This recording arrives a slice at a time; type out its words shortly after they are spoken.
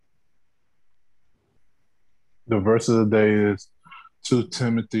The verse of the day is 2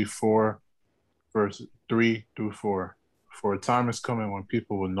 Timothy 4, verse 3 through 4. For a time is coming when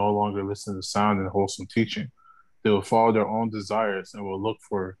people will no longer listen to sound and wholesome teaching. They will follow their own desires and will look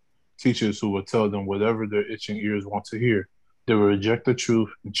for teachers who will tell them whatever their itching ears want to hear. They will reject the truth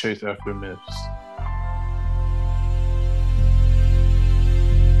and chase after myths.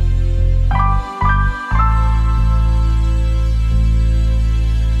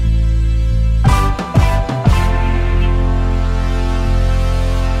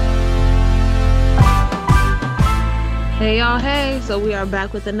 Hey y'all, hey. So we are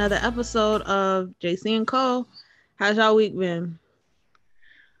back with another episode of JC and Cole. How's y'all week been?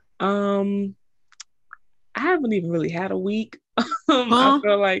 I haven't even really had a week. I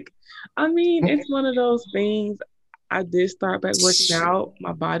feel like, it's one of those things. I did start back working out.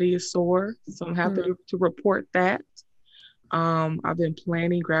 My body is sore, so I'm happy to report that. I've been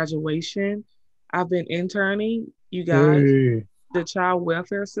planning graduation. I've been interning. You guys, Hey, the child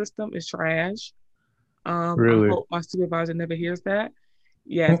welfare system is trash. I really? hope my supervisor never hears that.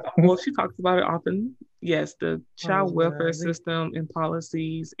 Yes, well, she talks about it often. Yes, the child welfare system and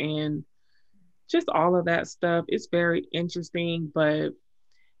policies and just all of that stuff. It's very interesting, but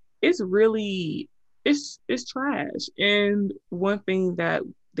it's really it's trash. And one thing that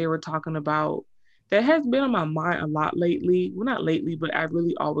they were talking about that has been on my mind a lot lately, well, not lately, but I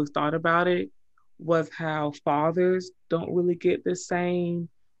really always thought about it, was how fathers don't really get the same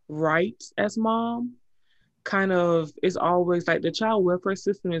rights as mom. Kind of, it's always like the child welfare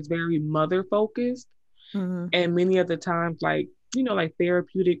system is very mother focused. And many of the times, like, like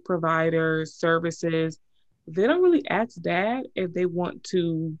therapeutic providers, services, they don't really ask dad if they want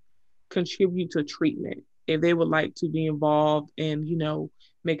to contribute to treatment, if they would like to be involved in,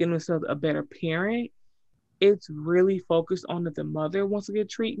 making themselves a better parent. It's really focused on if the mother wants to get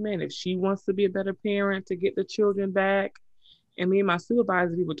treatment, if she wants to be a better parent to get the children back. And me and my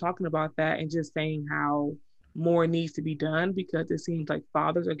supervisor, we were talking about that and just saying how more needs to be done because it seems like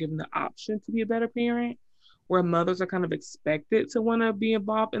fathers are given the option to be a better parent, where mothers are kind of expected to want to be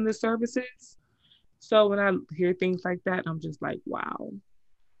involved in the services. So when I hear things like that, I'm just like, wow.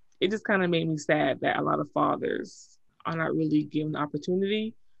 It just kind of made me sad that a lot of fathers are not really given the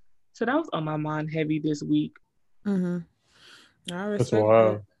opportunity. So that was on my mind heavy this week. I That's respect that.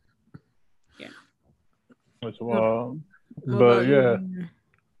 wild. Yeah. That's wild. What But about you, yeah, Junior?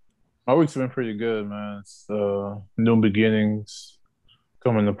 my week's been pretty good, man. It's new beginnings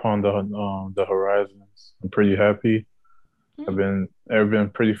coming upon the horizons. I'm pretty happy. I've been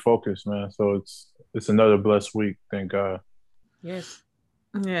pretty focused, man. So it's another blessed week, thank God. Yes.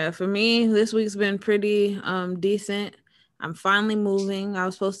 Yeah, for me, this week's been pretty decent. I'm finally moving. I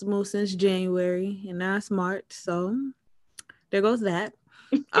was supposed to move since January, and now it's March, so there goes that.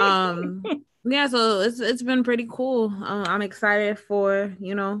 Yeah, so it's been pretty cool. I'm excited for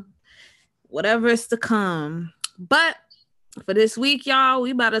whatever is to come. But for this week, y'all,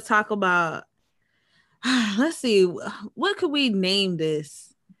 we about to talk about. Let's see, what could we name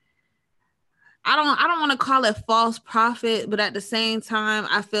this? I don't want to call it false prophet, but at the same time,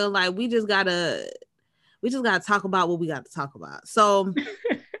 I feel like we just gotta talk about what we got to talk about. So,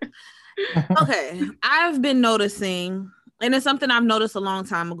 okay, I've been noticing, and it's something I've noticed a long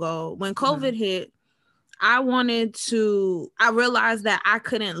time ago. When COVID hit, I realized that I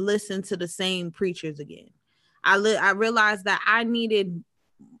couldn't listen to the same preachers again. I realized that I needed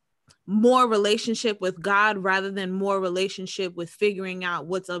more relationship with God rather than more relationship with figuring out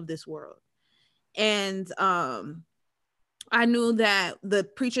what's of this world. And I knew that the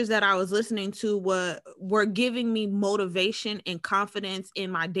preachers that I was listening to were giving me motivation and confidence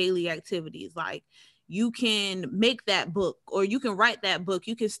in my daily activities. Like, you can make that book, or you can write that book,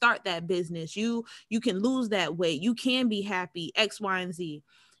 you can start that business, you can lose that weight, you can be happy, X, Y, and Z.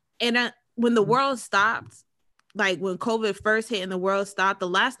 And when the world stopped, like when COVID first hit and the world stopped, the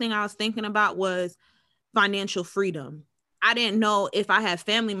last thing I was thinking about was financial freedom. I didn't know if I had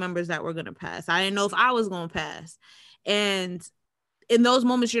family members that were going to pass. I didn't know if I was going to pass. And in those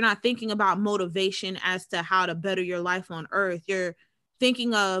moments, you're not thinking about motivation as to how to better your life on earth. You're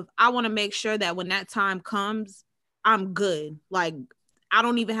thinking of, I want to make sure that when that time comes, I'm good. Like, I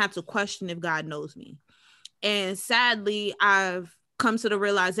don't even have to question if God knows me. And sadly, I've come to the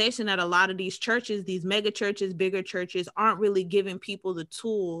realization that a lot of these churches, these mega churches, bigger churches, aren't really giving people the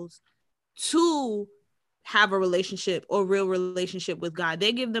tools to have a relationship or real relationship with God.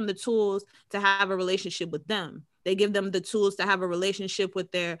 They give them the tools to have a relationship with them. They give them the tools to have a relationship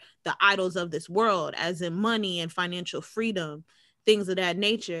with the idols of this world, as in money and financial freedom, things of that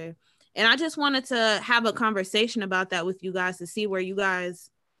nature. And I just wanted to have a conversation about that with you guys to see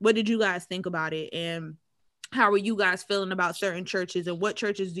what did you guys think about it? And how are you guys feeling about certain churches, and what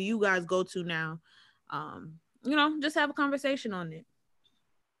churches do you guys go to now? Just have a conversation on it.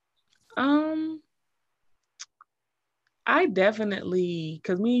 I definitely,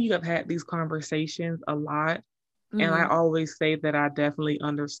 because me and you have had these conversations a lot, and I always say that I definitely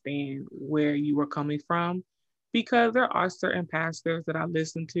understand where you were coming from, because there are certain pastors that I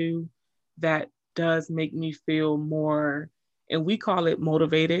listen to that does make me feel more, and we call it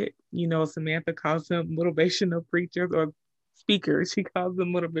motivated. Samantha calls them motivational preachers or speakers. She calls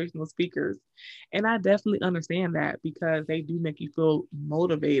them motivational speakers. And I definitely understand that, because they do make you feel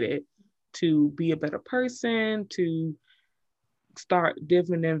motivated to be a better person, to start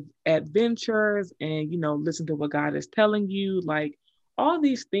different adventures, and listen to what God is telling you, like all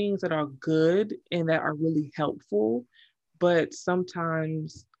these things that are good and that are really helpful. But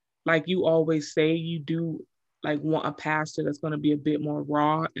sometimes, like you always say, you do like want a pastor that's going to be a bit more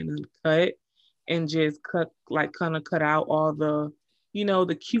raw and uncut, and just kind of cut out all the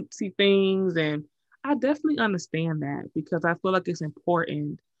the cutesy things. And I definitely understand that, because I feel like it's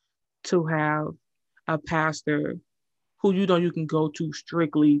important to have a pastor who you can go to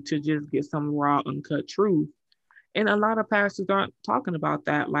strictly to just get some raw, uncut truth. And a lot of pastors aren't talking about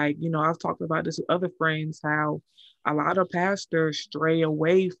that. Like, I've talked about this with other friends, how a lot of pastors stray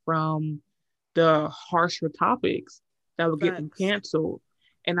away from the harsher topics that will get them canceled.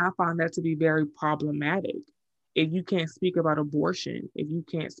 And I find that to be very problematic. If you can't speak about abortion, if you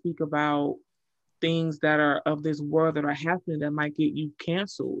can't speak about things that are of this world that are happening that might get you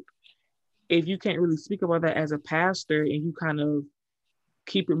canceled, if you can't really speak about that as a pastor, and you kind of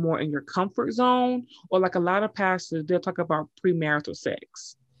keep it more in your comfort zone, or like a lot of pastors, they'll talk about premarital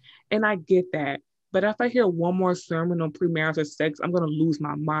sex. And I get that. But if I hear one more sermon on premarital sex, I'm going to lose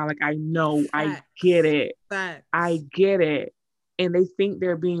my mind. Like, I know, I get it. I get it. And they think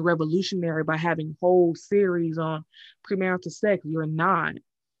they're being revolutionary by having whole series on premarital sex. You're not.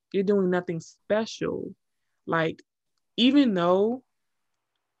 You're doing nothing special. Like, even though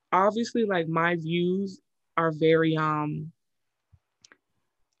obviously, like, my views are very I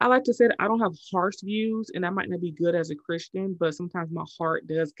like to say that I don't have harsh views, and that might not be good as a Christian, but sometimes my heart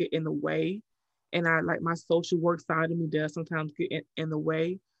does get in the way, and I like my social work side of me does sometimes get in the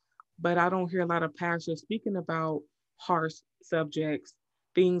way. But I don't hear a lot of pastors speaking about harsh subjects,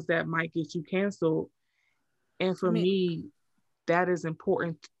 things that might get you canceled. And for me, that is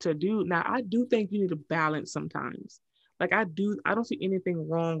important to do. Now, I do think you need a balance sometimes. Like, I don't see anything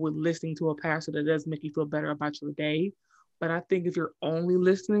wrong with listening to a pastor that does make you feel better about your day. But I think if you're only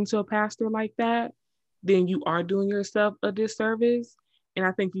listening to a pastor like that, then you are doing yourself a disservice. And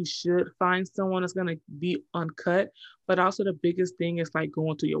I think you should find someone that's going to be uncut. But also the biggest thing is like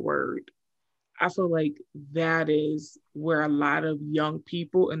going to your word. I feel like that is where a lot of young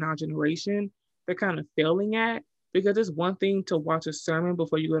people in our generation, they're kind of failing at. Because it's one thing to watch a sermon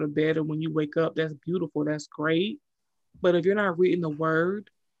before you go to bed, or when you wake up, that's beautiful, that's great. But if you're not reading the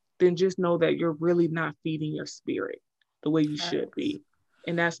word, then just know that you're really not feeding your spirit the way you should be.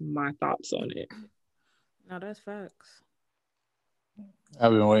 And that's my thoughts on it. No, that's facts.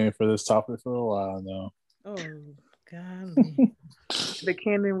 I've been waiting for this topic for a while now. Oh, God. The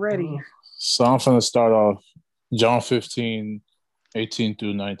cannon ready. So I'm going to start off John 15, 18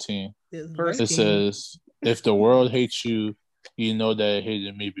 through 19. It says, if the world hates you, you know that it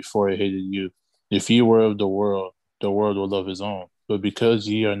hated me before it hated you. If you were of the world will love his own. But because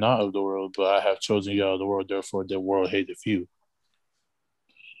ye are not of the world, but I have chosen you out of the world, therefore the world hateth you.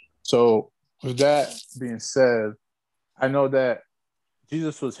 So with that being said, I know that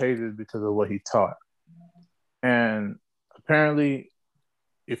Jesus was hated because of what he taught. And apparently,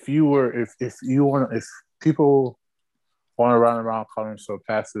 if people want to run around calling themselves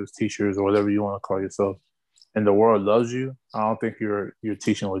pastors, teachers, or whatever you want to call yourself, and the world loves you, I don't think you're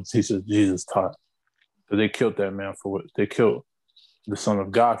teaching what Jesus taught. But they killed that man for what they killed the Son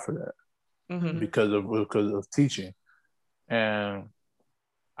of God for that, because of teaching. And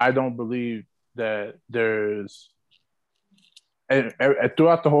I don't believe that there's, and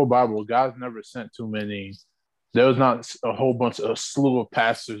throughout the whole Bible, God's never sent too many. There was not a slew of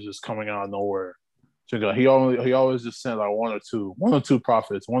pastors just coming out of nowhere to go. He always just sent like one or two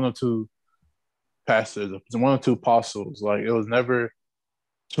prophets, one or two pastors, one or two apostles. Like, it was never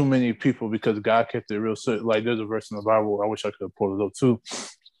too many people, because God kept it real. So, like, there's a verse in the Bible, I wish I could have pulled it up too,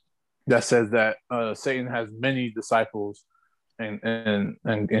 that says that Satan has many disciples, and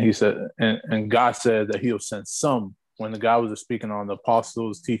he said, and God said that he'll send some. When the God was speaking on the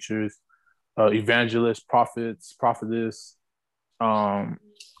apostles, teachers, evangelists, prophets, prophetess, all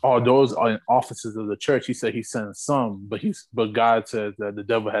those are in offices of the church, he said he sends some, but God said that the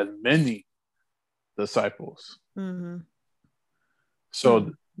devil has many disciples. Mm-hmm.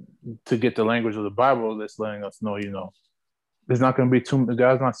 So to get the language of the Bible, that's letting us know, there's not going to be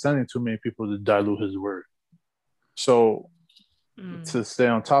God's not sending too many people to dilute his word. So to stay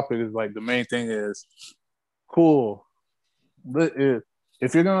on topic is like, the main thing is cool.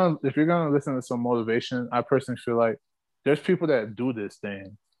 If you're gonna listen to some motivation, I personally feel like there's people that do this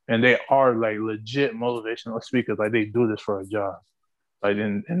thing and they are like legit motivational speakers. Like they do this for a job. Like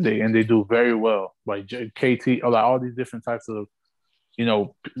and they do very well. Like KT, or like all these different types of,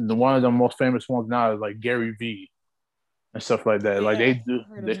 one of the most famous ones now is like Gary Vee and stuff like that. Like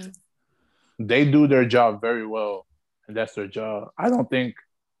they do their job very well, and that's their job. I don't think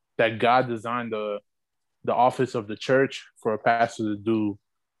that God designed the office of the church for a pastor to do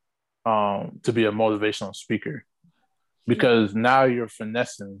to be a motivational speaker, because now you're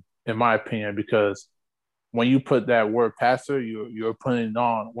finessing, in my opinion, because when you put that word pastor, you're putting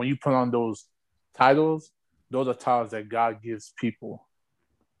on, when you put on those titles, those are titles that God gives people.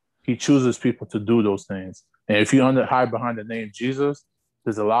 He chooses people to do those things. And if you hide behind the name Jesus,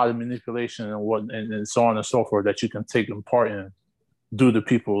 there's a lot of manipulation and so on and so forth that you can take in part in, do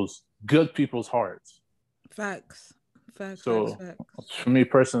to good people's hearts. Facts. So for me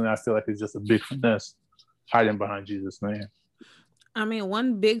personally, I feel like it's just a big finesse hiding behind Jesus' name. I mean,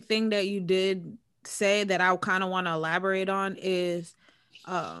 one big thing that you did say that I kind of want to elaborate on is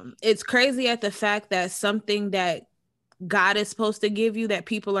it's crazy at the fact that something that God is supposed to give you that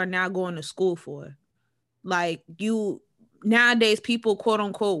people are now going to school for. Like nowadays people quote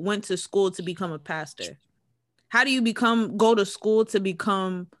unquote went to school to become a pastor. How do you go to school to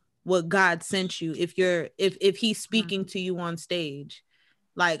become what God sent you if he's speaking to you on stage?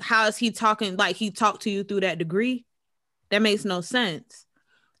 Like, how is he talking? Like, he talked to you through that degree? That makes no sense.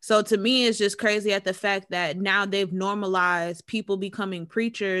 So to me, it's just crazy at the fact that now they've normalized people becoming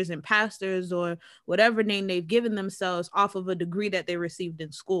preachers and pastors or whatever name they've given themselves off of a degree that they received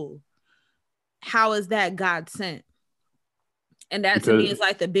in school. How is that God sent? And that to me is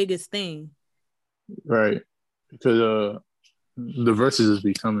like the biggest thing. Right. Because the verses is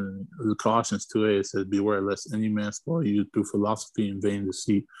becoming, the Colossians 2:8, it says, beware lest any man spoil you through philosophy and vain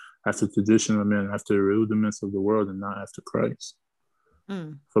deceit, after tradition of men, after the rudiments of the world, and not after Christ.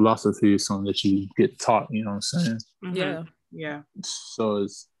 Philosophy is something that you get taught, you know what I'm saying? Mm-hmm. Yeah. So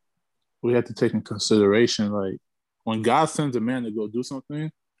we have to take in consideration, like, when God sends a man to go do something,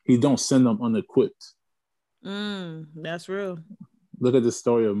 he don't send them unequipped. That's real. Look at the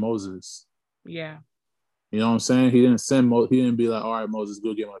story of Moses. Yeah. You know what I'm saying? He didn't be like, all right, Moses,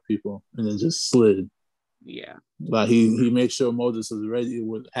 go get my people, and then just slid. Yeah. Like he made sure Moses was ready,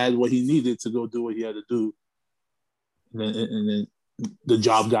 had what he needed to go do what he had to do. And then the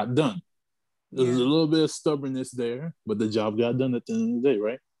job got done. There was a little bit of stubbornness there, but the job got done at the end of the day,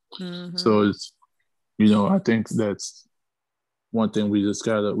 right? Mm-hmm. So it's, I think that's one thing we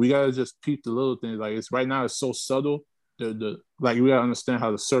gotta just peep the little things. Like right now it's so subtle. Like we gotta understand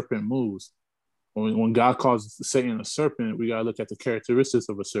how the serpent moves. When God calls Satan a serpent, we gotta look at the characteristics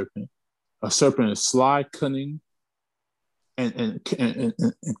of a serpent. A serpent is sly, cunning, and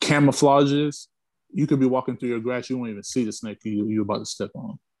camouflages. You could be walking through your grass, you won't even see the snake you're about to step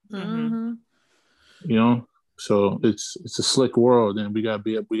on. Mm-hmm. So it's a slick world, and we gotta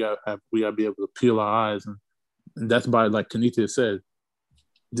be able to peel our eyes, and that's by, like Kanita said,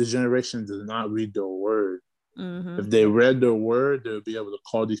 this generation does not read their word. Mm-hmm. If they read their word, they'll be able to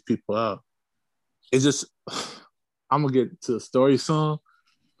call these people out. It's just, I'm gonna get to the story soon,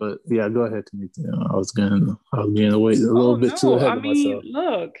 but yeah, go ahead, Kanita. I was getting away a little bit too ahead of myself.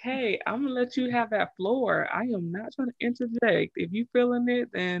 Look, hey, I'm gonna let you have that floor. I am not trying to interject. If you feeling it,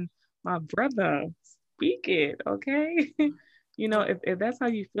 then my brother, speak it, okay? If that's how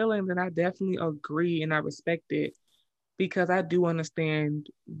you feeling, then I definitely agree and I respect it, because I do understand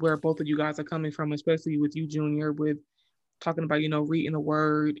where both of you guys are coming from, especially with you, Junior, with talking about, reading the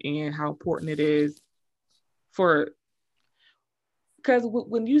word and how important it is because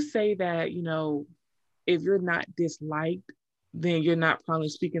when you say that, if you're not disliked, then you're not probably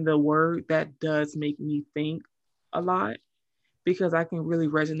speaking the word. That does make me think a lot, because I can really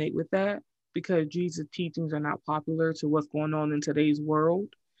resonate with that, because Jesus' teachings are not popular to what's going on in today's world.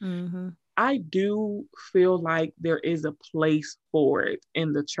 Mm-hmm. I do feel like there is a place for it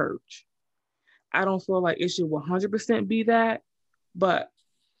in the church. I don't feel like it should 100% be that, but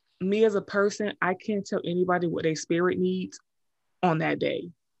me as a person, I can't tell anybody what their spirit needs on that day,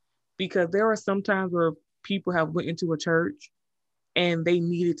 because there are some times where people have went into a church and they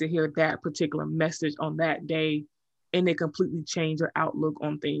needed to hear that particular message on that day, and it completely changed their outlook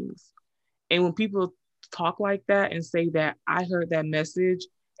on things. And when people talk like that and say that I heard that message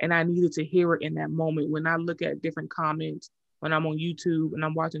And I needed to hear it in that moment. When I look at different comments, when I'm on YouTube and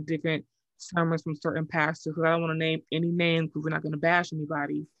I'm watching different sermons from certain pastors, because I don't want to name any names because we're not going to bash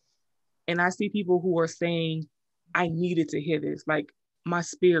anybody. And I see people who are saying, I needed to hear this. Like, my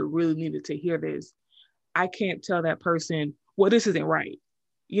spirit really needed to hear this. I can't tell that person, well, this isn't right.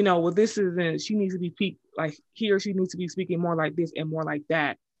 Well, this isn't, she needs to be like, he or she needs to be speaking more like this and more like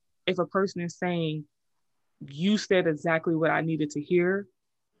that. If a person is saying, you said exactly what I needed to hear,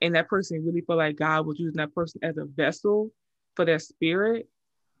 and that person really felt like God was using that person as a vessel for their spirit,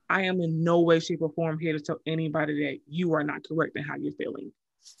 I am in no way, shape, or form here to tell anybody that you are not correct in how you're feeling.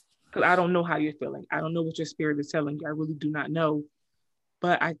 Because I don't know how you're feeling. I don't know what your spirit is telling you. I really do not know.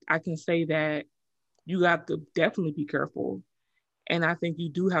 But I can say that you have to definitely be careful. And I think you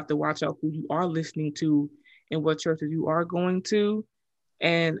do have to watch out who you are listening to and what churches you are going to.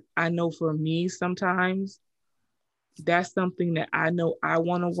 And I know for me, sometimes that's something that I know I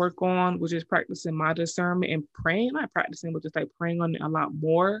want to work on, which is practicing my discernment and praying. Not practicing, but just like praying on it a lot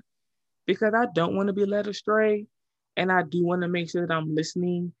more, because I don't want to be led astray. And I do want to make sure that I'm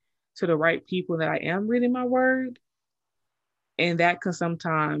listening to the right people, that I am reading my word. And that can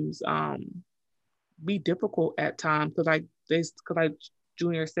sometimes be difficult at times, because like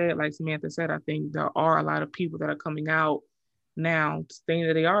Junior said, like Samantha said, I think there are a lot of people that are coming out now saying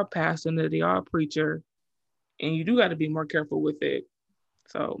that they are a pastor and that they are a preacher, and you do got to be more careful with it.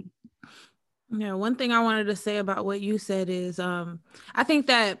 So yeah, one thing I wanted to say about what you said is I think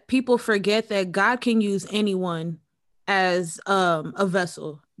that people forget that God can use anyone as a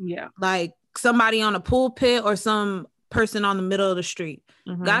vessel. Yeah. Like somebody on a pulpit or some person on the middle of the street.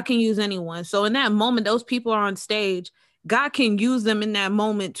 Mm-hmm. God can use anyone. So in that moment, those people are on stage. God can use them in that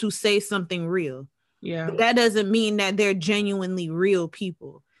moment to say something real. Yeah. But that doesn't mean that they're genuinely real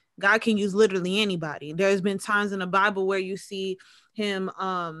people. God can use literally anybody. There's been times in the Bible where you see him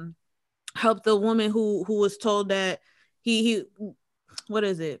help the woman who was told that he what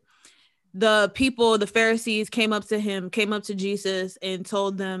is it? The people, the Pharisees came up to Jesus and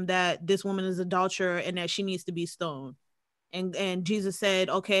told them that this woman is an adulterer and that she needs to be stoned. And Jesus said,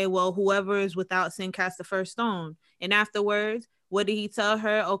 okay, well, whoever is without sin cast the first stone. And afterwards, what did he tell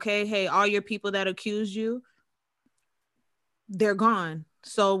her? Okay, hey, all your people that accuse you, they're gone.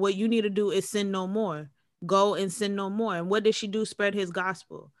 So what you need to do is sin no more. Go and sin no more. And what did she do? Spread his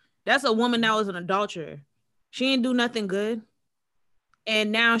gospel. That's a woman that was an adulterer. She didn't do nothing good.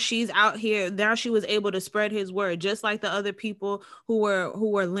 And now she's out here. Now she was able to spread his word, just like the other people who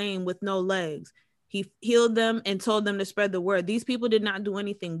were lame with no legs. He healed them and told them to spread the word. These people did not do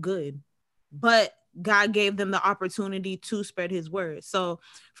anything good, but God gave them the opportunity to spread his word. So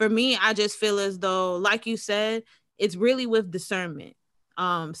for me, I just feel as though, like you said, it's really with discernment.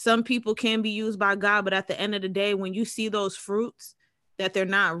 Some people can be used by God, but at the end of the day, when you see those fruits that they're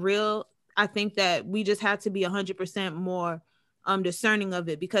not real, I think that we just have to be 100% more discerning of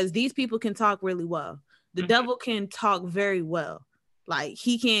it, because these people can talk really well. The devil can talk very well. Like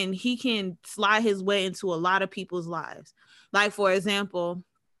he can slide his way into a lot of people's lives. Like, for example,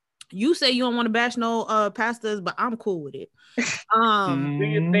 you say you don't want to bash no pastors, but I'm cool with it. Do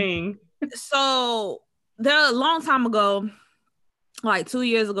your thing. So there a long time ago, like 2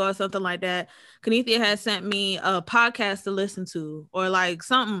 years ago or something like that, Kenethia had sent me a podcast to listen to, or like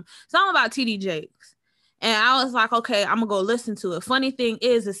something about TD Jakes. And I was like, okay, I'm gonna go listen to it. Funny thing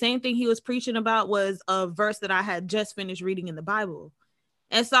is, the same thing he was preaching about was a verse that I had just finished reading in the Bible.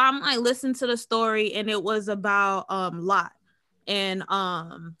 And so I'm like, listening to the story, and it was about Lot and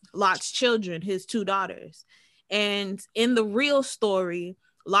Lot's children, his 2 daughters. And in the real story,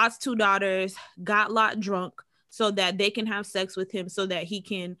 Lot's 2 daughters got Lot drunk so that they can have sex with him, so that he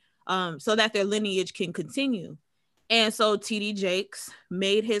can, so that their lineage can continue. And so TD Jakes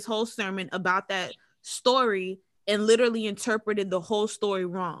made his whole sermon about that story and literally interpreted the whole story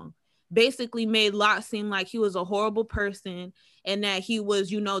wrong. Basically made Lot seem like he was a horrible person and that he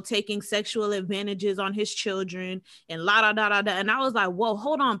was, taking sexual advantages on his children and la da da da. And I was like, whoa,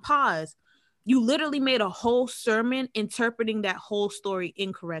 hold on, pause. You literally made a whole sermon interpreting that whole story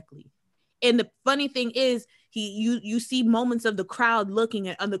incorrectly. And the funny thing is, you see moments of the crowd looking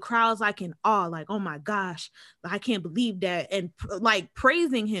at, and the crowd's like in awe, like, oh my gosh, I can't believe that, and like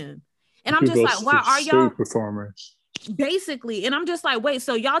praising him. And I'm just like, wow, are y'all performers? Basically. And I'm just like, wait,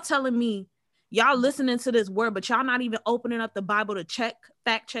 so y'all telling me y'all listening to this word, but y'all not even opening up the Bible to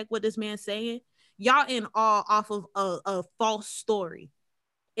fact check what this man's saying? Y'all in awe off of a false story.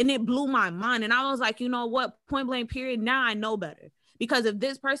 And it blew my mind. And I was like, you know what? Point blank period. Now I know better. Because if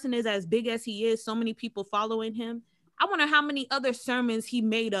this person is as big as he is, so many people following him, I wonder how many other sermons he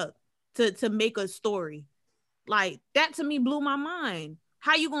made up to make a story. Like, that to me blew my mind.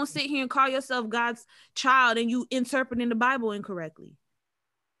 How you gonna sit here and call yourself God's child and you interpreting the Bible incorrectly?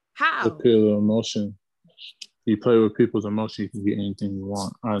 How? Appeal of emotion. You play with people's emotion, you can get anything you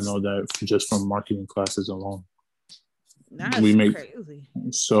want. I know that just from marketing classes alone. That's crazy.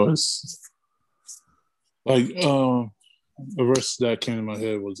 So it's like a verse that came to my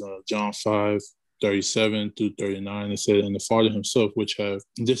head was John 5:37-39. It said, "And the Father himself, which have,"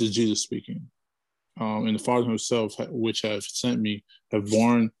 this is Jesus speaking, "and the Father himself, which have sent me, have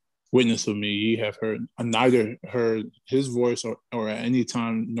borne witness of me. Ye have neither heard his voice or at any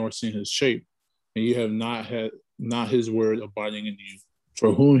time, nor seen his shape. And ye have not had his word abiding in you.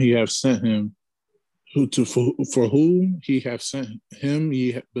 For whom he have sent him, for whom he have sent him,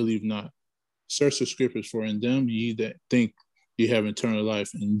 ye believe not. Search the scriptures, for in them ye that think ye have eternal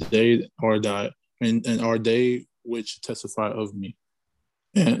life, and they are that, and are they which testify of me."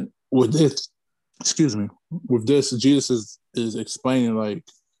 And with this, Jesus is explaining like,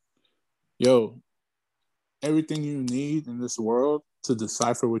 yo, everything you need in this world to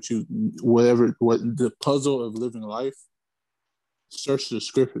decipher what the puzzle of living life, search the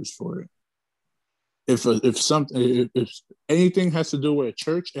scriptures for it. If anything has to do with a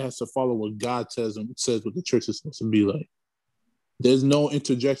church, it has to follow what God says what the church is supposed to be like. There's no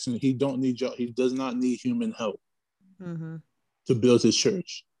interjection. He does not need human help to build his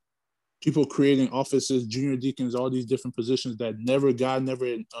church. People creating offices, junior deacons, all these different positions that God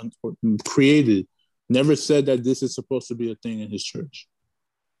never created, never said that this is supposed to be a thing in his church.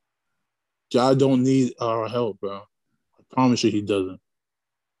 God don't need our help, bro. I promise you he doesn't.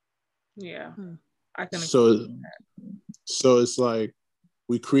 Yeah. I can so it's like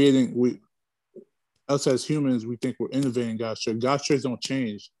us as humans, we think we're innovating God's church. God's church don't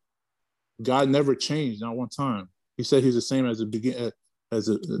change. God never changed, not one time. He said he's the same as the beginning, what's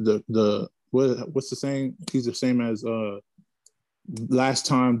the saying? He's the same as last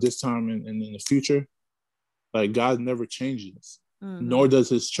time, this time, and in the future. Like God never changes, nor does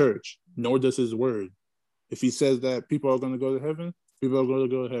his church, nor does his word. If he says that people are going to go to heaven, people are going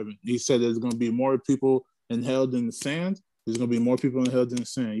to go to heaven. He said there's going to be more people in hell than the sand. There's going to be more people in hell than the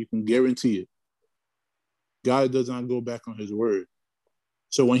sand. You can guarantee it. God does not go back on his word.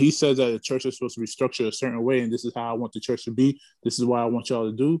 So when he says that the church is supposed to be structured a certain way, and this is how I want the church to be, this is what I want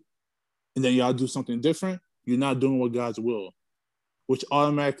y'all to do, and then y'all do something different, you're not doing what God's will, which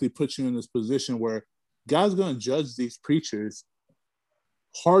automatically puts you in this position where God's going to judge these preachers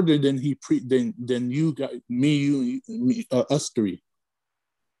harder than than you got me, us three.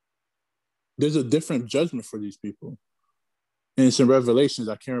 There's a different judgment for these people. And it's in Revelations,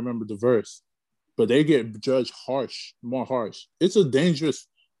 I can't remember the verse, but they get judged more harsh. It's a dangerous,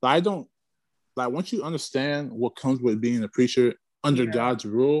 once you understand what comes with being a preacher under God's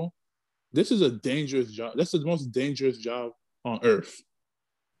rule, this is a dangerous job. That's the most dangerous job on earth.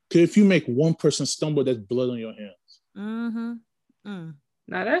 Because if you make one person stumble, that's blood on your hands.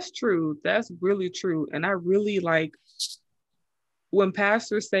 Now that's true. That's really true. And I really like when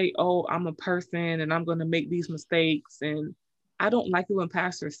pastors say, "Oh, I'm a person and I'm going to make these mistakes." And I don't like it when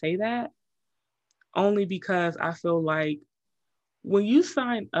pastors say that, only because I feel like when you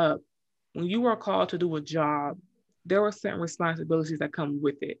sign up, when you are called to do a job, there are certain responsibilities that come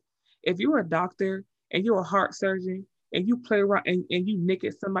with it. If you're a doctor and you're a heart surgeon and you play around and you nick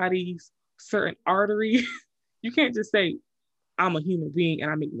at somebody's certain artery, you can't just say, "I'm a human being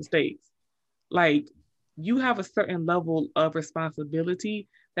and I make mistakes." Like, you have a certain level of responsibility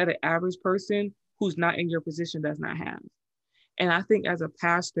that an average person who's not in your position does not have. And I think as a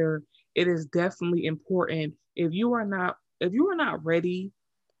pastor, it is definitely important. If you are not ready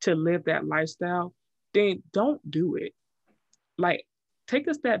to live that lifestyle, then don't do it. Like, take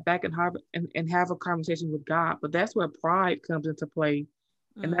a step back and have a conversation with God. But that's where pride comes into play.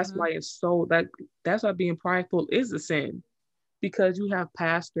 And that's why that's why being prideful is a sin, because you have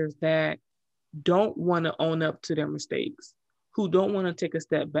pastors that don't want to own up to their mistakes, who don't want to take a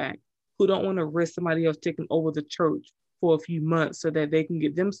step back, who don't want to risk somebody else taking over the church for a few months so that they can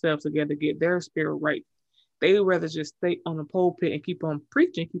get themselves together, get their spirit right. They would rather just stay on the pulpit and keep on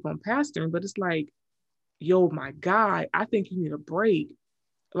preaching, keep on pastoring. But it's like, yo, my God, I think you need a break.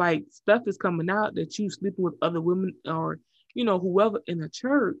 Like, stuff is coming out that you sleeping with other women or, whoever in the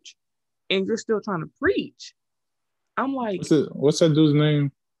church, and you're still trying to preach. I'm like, what's that dude's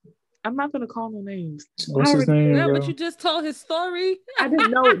name? I'm not gonna call no names. What's his name? Yeah, but you just told his story. I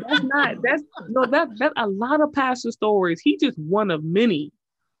didn't know. That's a lot of pastor stories. He just one of many.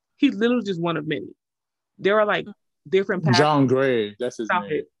 He's literally just one of many. There are like different pastors. John Gray, that's his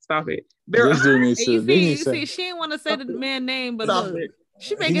name. Stop it. This dude needs to. You see, she didn't want to say the man's name, but look,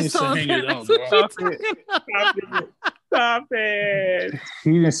 she making so Stop it. Stop it.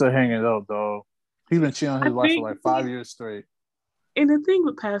 He needs to hang it up, though. He's been cheating on his wife for like 5 years straight. And the thing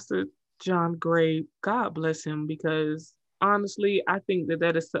with Pastor John Gray, God bless him, because honestly, I think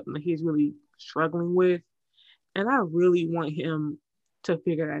that is something that he's really struggling with. And I really want him to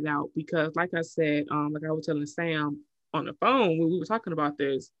figure that out because, like I said, like I was telling Sam on the phone when we were talking about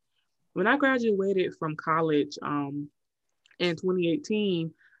this, when I graduated from college in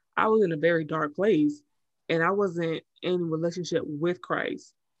 2018, I was in a very dark place and I wasn't in relationship with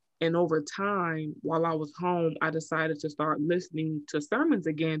Christ. And over time, while I was home, I decided to start listening to sermons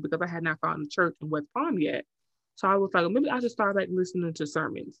again because I had not found a church in West Palm yet. So I was like, maybe I should start like listening to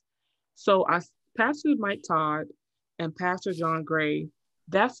sermons. So Pastor Mike Todd and Pastor John Gray,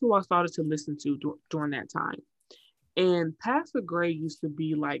 that's who I started to listen to during that time. And Pastor Gray used to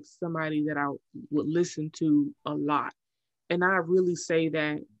be like somebody that I would listen to a lot. And I really say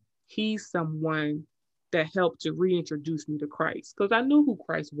that he's someone that helped to reintroduce me to Christ because I knew who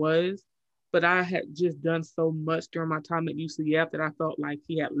Christ was, but I had just done so much during my time at UCF that I felt like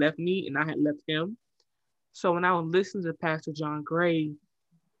he had left me and I had left him. So when I was listening to Pastor John Gray,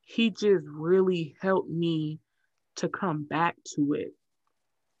 he just really helped me to come back to it.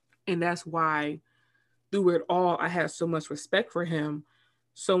 And that's why through it all, I had so much respect for him.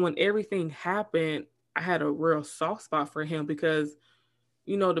 So when everything happened, I had a real soft spot for him because,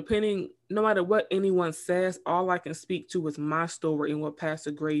 you know, no matter what anyone says, all I can speak to is my story and what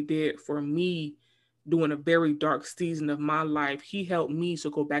Pastor Gray did for me during a very dark season of my life. He helped me to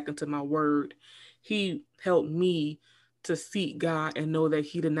go back into my word. He helped me to seek God and know that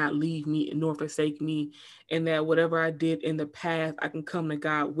he did not leave me nor forsake me, and that whatever I did in the past, I can come to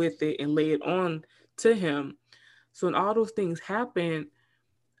God with it and lay it on to him. So when all those things happened,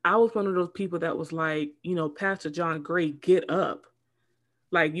 I was one of those people that was like, you know, Pastor John Gray, get up.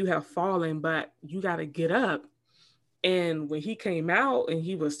 Like, you have fallen, but you got to get up. And when he came out and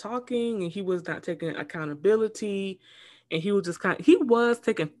he was talking and he was not taking accountability and he was just he was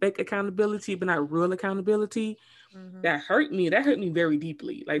taking fake accountability, but not real accountability. Mm-hmm. That hurt me. That hurt me very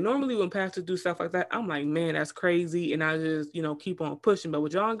deeply. Like, normally when pastors do stuff like that, I'm like, man, that's crazy. And I just, you know, keep on pushing. But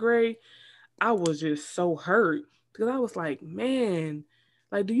with John Gray, I was just so hurt because I was like, man,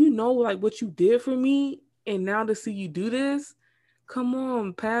 like, do you know like what you did for me? And now to see you do this, come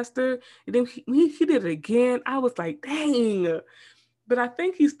on, Pastor. And then he did it again. I was like, dang. But I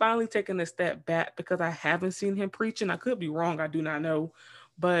think he's finally taken a step back because I haven't seen him preaching. I could be wrong. I do not know.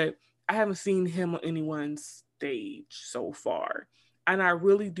 But I haven't seen him on anyone's stage so far. And I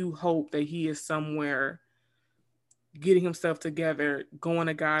really do hope that he is somewhere getting himself together, going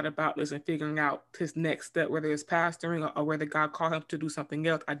to God about this and figuring out his next step, whether it's pastoring or whether God called him to do something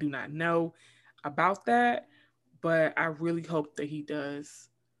else. I do not know about that. But I really hope that he does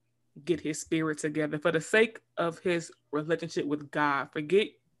get his spirit together for the sake of his relationship with God. Forget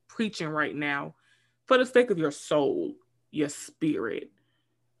preaching right now. For the sake of your soul, your spirit,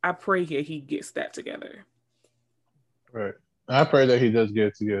 I pray that he gets that together. Right. I pray that he does get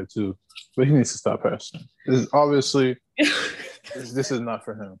it together too. But he needs to stop pastoring. This is obviously this is not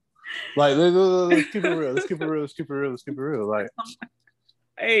for him. Like, let's keep it real. Let's keep it real. Let's keep it real. Let's keep it real. Like,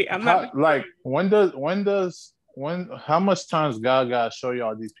 hey, I'm not like how much times God gotta show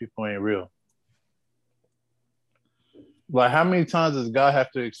y'all these people ain't real? Like, how many times does God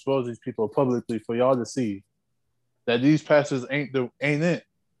have to expose these people publicly for y'all to see that these pastors ain't it?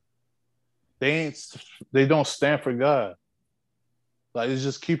 They don't stand for God. Like, it's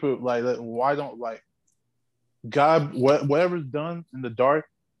just keep it like why don't like God whatever's done in the dark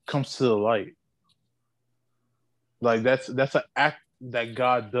comes to the light. Like, that's an act that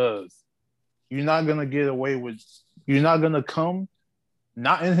God does. You're not gonna get away with. You're not gonna come,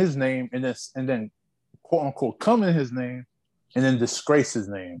 not in His name, and then quote unquote come in His name, and then disgrace His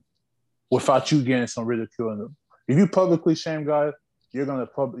name, without you getting some ridicule. If you publicly shame God, you're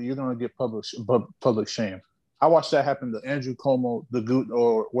gonna get public shame. I watched that happen to Andrew Cuomo,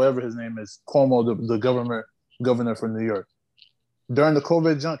 or whatever his name is, Cuomo, the governor from New York. During the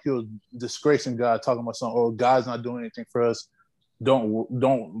COVID junk, he was disgracing God, talking about something. Oh, God's not doing anything for us.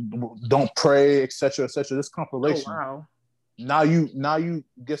 Don't pray, etc., etc. This compilation. Oh, wow. Now you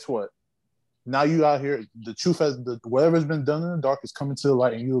guess what? Now you out here. The truth whatever's been done in the dark is coming to the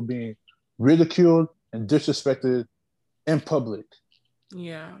light, and you're being ridiculed and disrespected in public.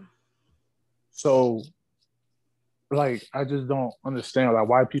 Yeah. So, like, I just don't understand like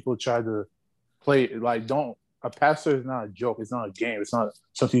why people try to play like a pastor is not a joke. It's not a game. It's not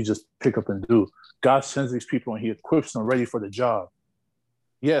something you just pick up and do. God sends these people and he equips them ready for the job.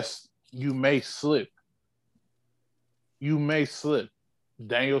 Yes, you may slip.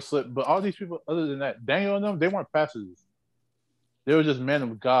 Daniel slipped. But all these people, other than that, Daniel and them, they weren't pastors. They were just men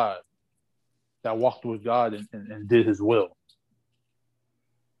of God that walked with God and did his will.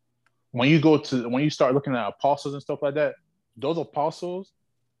 When you start looking at apostles and stuff like that, those apostles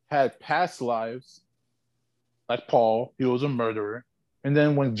had past lives, like Paul. He was a murderer. And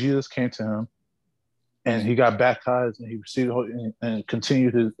then when Jesus came to him and he got baptized and he received the Holy, and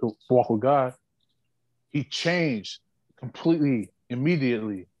continued his walk with God, he changed completely,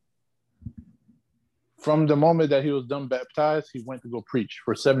 immediately. From the moment that he was done baptized, he went to go preach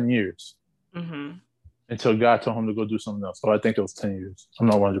for 7 years. Mm-hmm. Until God told him to go do something else. So I think it was 10 years. I'm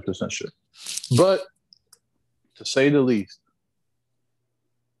not 100% sure. But to say the least,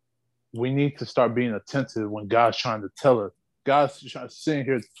 we need to start being attentive when God's trying to tell us. God's sitting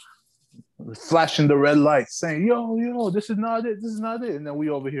here flashing the red light, saying, yo, this is not it. This is not it. And then we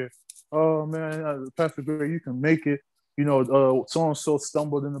over here, oh, man, Pastor Greg, you can make it. So-and-so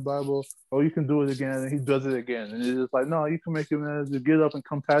stumbled in the Bible. Oh, you can do it again. And he does it again. And it's just like, no, you can make it, man. Just get up and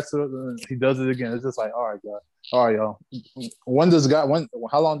come past it. And he does it again. It's just like, all right, God. All right, y'all.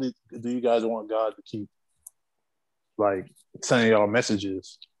 How long do you guys want God to keep, like, sending y'all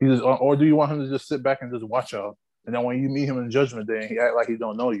messages? Or do you want him to just sit back and just watch y'all? And then when you meet him in Judgment Day and he act like he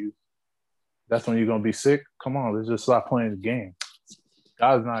don't know you, that's when you're going to be sick? Come on, let's just stop playing the game.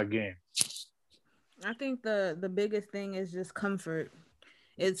 God's not a game. I think the biggest thing is just comfort.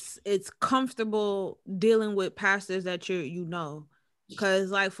 It's comfortable dealing with pastors that you know. Because,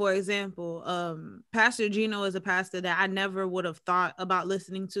 like, for example, Pastor Gino is a pastor that I never would have thought about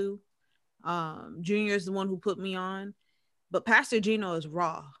listening to. Junior is the one who put me on. But Pastor Gino is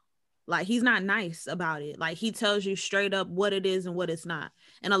raw. Like, he's not nice about it. Like, he tells you straight up what it is and what it's not.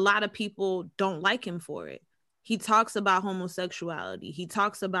 And a lot of people don't like him for it. He talks about homosexuality. He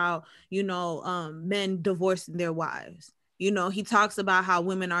talks about, men divorcing their wives. He talks about how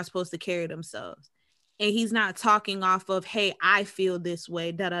women are supposed to carry themselves. And he's not talking off of, hey, I feel this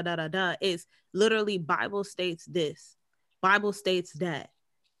way, da, da, da, da, da. It's literally Bible states this. Bible states that.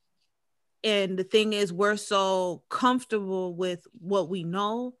 And the thing is, we're so comfortable with what we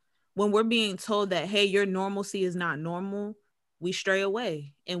know. When we're being told that, hey, your normalcy is not normal, we stray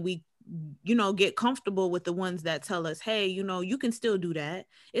away and we get comfortable with the ones that tell us, hey, you can still do that.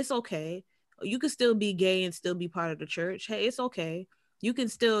 It's okay. You can still be gay and still be part of the church. Hey, it's okay. You can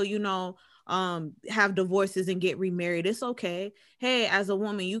still, have divorces and get remarried. It's okay. Hey, as a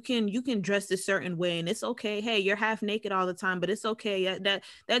woman, you can dress a certain way and it's okay. Hey, you're half naked all the time, but it's okay.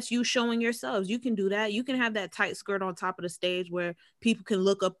 That's you showing yourselves. You can do that. You can have that tight skirt on top of the stage where people can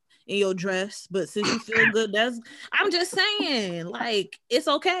look up in your dress, but since you feel good, I'm just saying, like, it's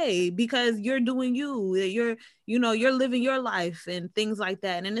okay because you're doing you're living your life and things like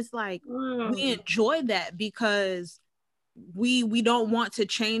that. And it's like, we enjoy that because we don't want to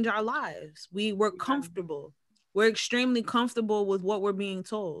change our lives. We're comfortable. We're extremely comfortable with what we're being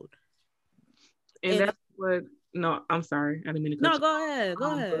told. And that's what, no, I'm sorry. I didn't mean to cut you.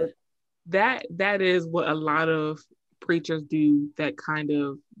 Go ahead. That is what a lot of preachers do, that kind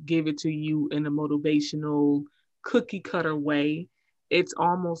of give it to you in a motivational cookie cutter way. It's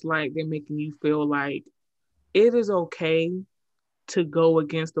almost like they're making you feel like it is okay to go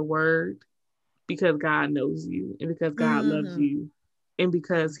against the word because God knows you and because God loves you and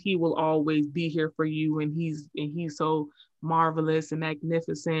because he will always be here for you, and he's so marvelous and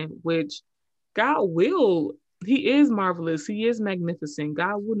magnificent, which God will. He is marvelous. He is magnificent.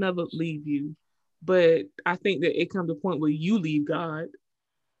 God will never leave you. But I think that it comes to a point where you leave God,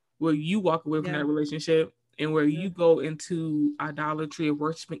 where you walk away from that relationship, and where you go into idolatry of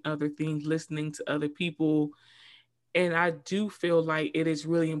worshiping other things, listening to other people. And I do feel like it is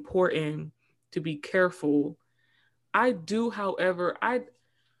really important to be careful. I do, however,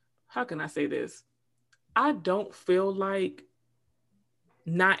 how can I say this? I don't feel like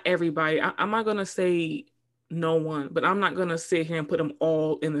not everybody, I'm not going to say no one, but I'm not going to sit here and put them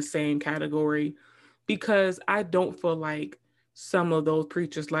all in the same category, because I don't feel like some of those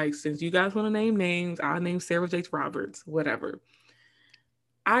preachers, like, since you guys want to name names, I'll name Sarah Jakes Roberts, whatever.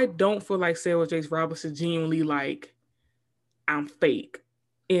 I don't feel like Sarah Jakes Roberts is genuinely like, I'm fake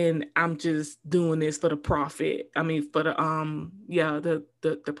and I'm just doing this for the profit. I mean, for the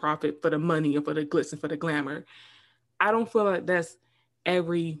the profit, for the money and for the glitz and for the glamour. I don't feel like that's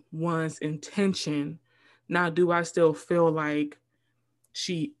everyone's intention. Now, do I still feel like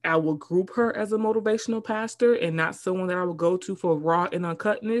I will group her as a motivational pastor and not someone that I will go to for raw and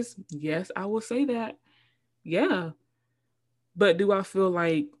uncutness? Yes, I will say that. Yeah. But do I feel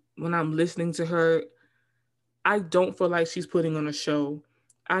like when I'm listening to her, I don't feel like she's putting on a show.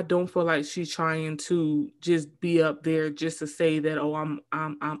 I don't feel like she's trying to just be up there just to say that, oh, I'm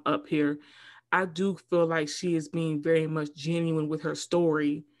up here. I do feel like she is being very much genuine with her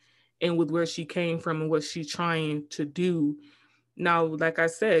story and with where she came from and what she's trying to do. Now, like I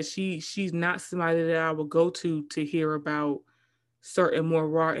said, she's not somebody that I would go to hear about certain more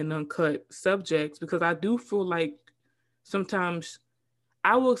raw and uncut subjects, because I do feel like sometimes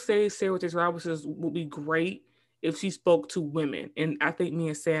I will say Sarah Jakes Robertson would be great if she spoke to women. And I think me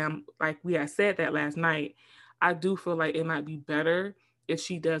and Sam, like we had said that last night, I do feel like it might be better if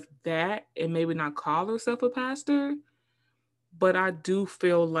she does that and maybe not call herself a pastor. But I do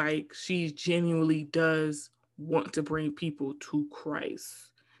feel like she genuinely does want to bring people to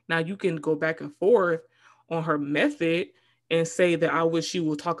Christ. Now, you can go back and forth on her method and say that I wish she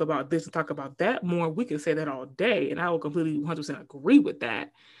would talk about this and talk about that more. We can say that all day, and I will completely 100% agree with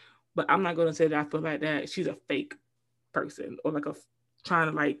that. But I'm not going to say that I feel like that she's a fake person or like a trying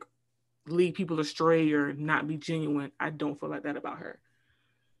to like lead people astray or not be genuine. I don't feel like that about her.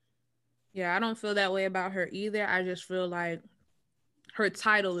 Yeah, I don't feel that way about her either. I just feel like her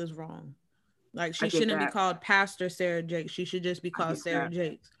title is wrong. Like, she shouldn't be called Pastor Sarah Jakes. She should just be called Sarah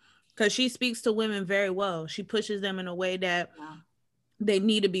Jakes, because she speaks to women very well. She pushes them in a way that they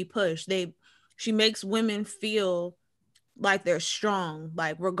need to be pushed. She makes women feel like they're strong,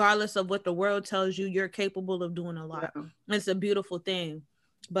 like regardless of what the world tells you, you're capable of doing a lot. It's a beautiful thing.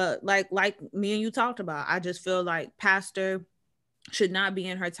 But like me and you talked about, I just feel like pastor should not be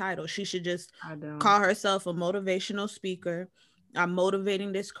in her title. She should just call herself a motivational speaker. I'm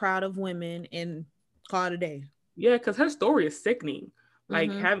motivating this crowd of women and call it a day. Yeah, because her story is sickening. Like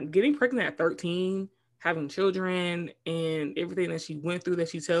getting pregnant at 13, having children, and everything that she went through that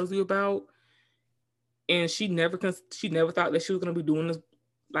she tells you about. And she never thought that she was going to be doing this.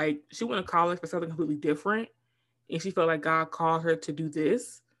 Like, she went to college for something completely different, and she felt like God called her to do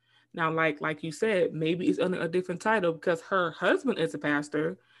this. Now, like you said, maybe it's under a different title because her husband is a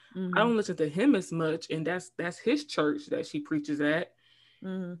pastor. I don't listen to him as much, and that's his church that she preaches at.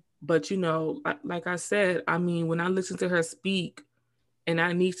 But you know, like I said, I mean, when I listen to her speak, and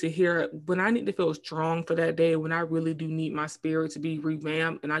I need to hear, when I need to feel strong for that day, when I really do need my spirit to be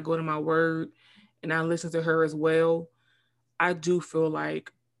revamped, and I go to my word and I listen to her as well, I do feel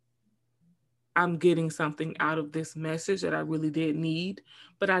like I'm getting something out of this message that I really did need,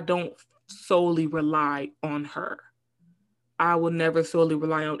 but I don't solely rely on her. I will never solely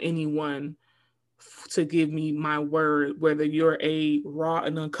rely on anyone to give me my word, whether you're a raw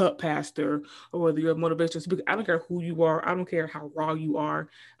and uncut pastor or whether you're a motivational speaker. I don't care who you are. I don't care how raw you are.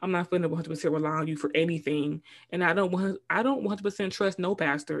 I'm not going to 100% rely on you for anything. And I don't 100% trust no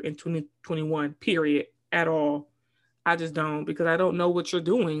pastor in 2021, period, at all. I just don't, because I don't know what you're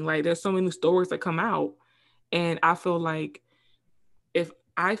doing. Like, there's so many stories that come out, and I feel like if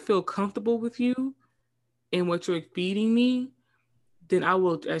I feel comfortable with you and what you're feeding me, then I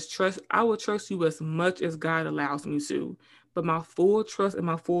will trust you as much as God allows me to. But my full trust and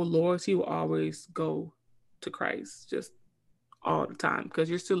my full loyalty will always go to Christ, just all the time, because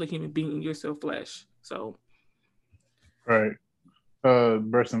you're still a human being, you're still flesh. So, right.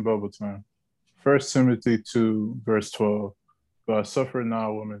 Burst and bubble time. 1 Timothy 2, verse 12. God suffered not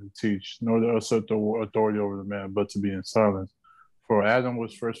a woman to teach, nor to assert the authority over the man, but to be in silence. For Adam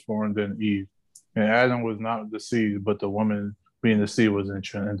was first born, then Eve. And Adam was not deceived, but the woman being deceived was in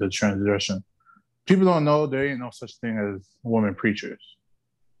the transgression. People don't know there ain't no such thing as women preachers.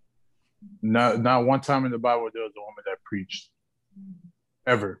 Not one time in the Bible there was a woman that preached.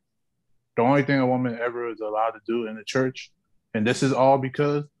 Ever. The only thing a woman ever is allowed to do in the church, and this is all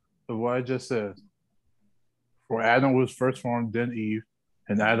because of what I just said. For Adam was first formed, then Eve,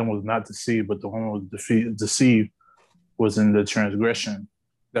 and Adam was not deceived, but the woman was deceived was in the transgression.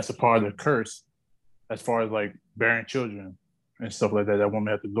 That's a part of the curse, as far as like bearing children and stuff like that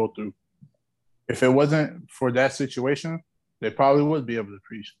woman had to go through. If it wasn't for that situation, they probably would be able to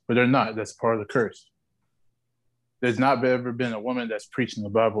preach, but they're not. That's part of the curse. There's not ever been a woman that's preaching the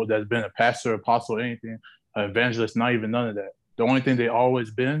Bible, that's been a pastor, apostle, anything, an evangelist, not even none of that. The only thing they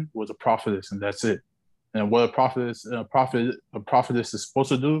always been was a prophetess, and that's it. And what a prophetess is supposed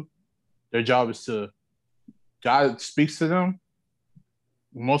to do, their job is to, God speaks to them.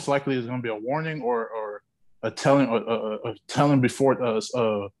 Most likely, it's going to be a warning or a telling before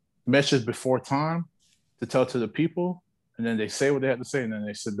a message before time to tell to the people, and then they say what they have to say, and then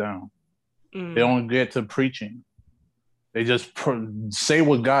they sit down. They don't get to preaching. They just say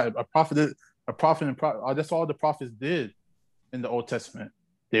what God, a prophet. That's all the prophets did in the Old Testament.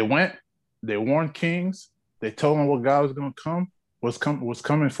 They went, they warned kings, they told them what God was going to come, was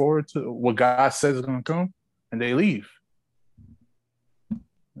coming forward to what God says is going to come, and they leave.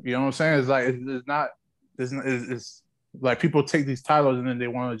 You know what I'm saying? It's like it's like people take these titles and then they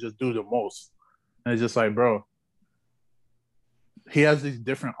want to just do the most. And it's just like, bro, he has these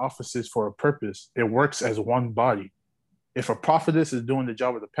different offices for a purpose. It works as one body. If a prophetess is doing the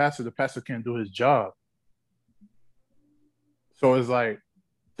job of the pastor can't do his job. So it's like,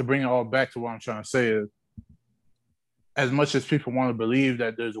 to bring it all back to what I'm trying to say is, as much as people want to believe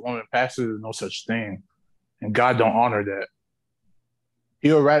that there's a woman pastor, there's no such thing. And God don't honor that.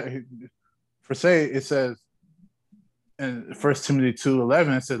 He'll rather, for say, it says in 1 Timothy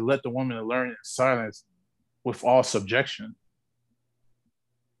 2:11, it says, let the woman learn in silence with all subjection.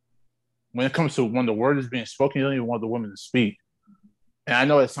 When it comes to when the word is being spoken, you don't even want the woman to speak. And I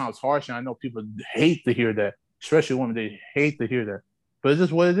know it sounds harsh, and I know people hate to hear that, especially women, they hate to hear that. But it's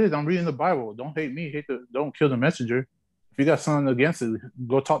just what it is. I'm reading the Bible. Don't hate me. Don't kill the messenger. If you got something against it,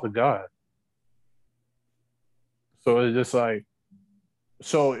 go talk to God. So it's just like,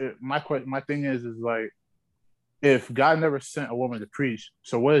 my thing is like, if God never sent a woman to preach,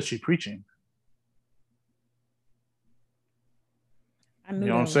 so what is she preaching? I knew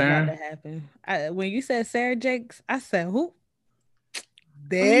that was about to happen. When you said Sarah Jakes, I said, who?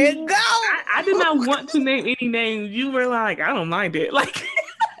 There you go. I did not want to name any names. You were like, I don't mind it. Like,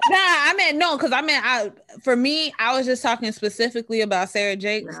 nah, I meant no, because for me, I was just talking specifically about Sarah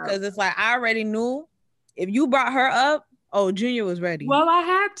Jakes, because it's like, I already knew if you brought her up, Junior was ready. Well, I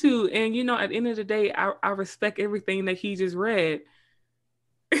had to. And, at the end of the day, I respect everything that he just read.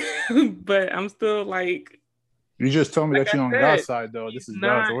 But I'm still like... You just told me that you're on God's side, though. This is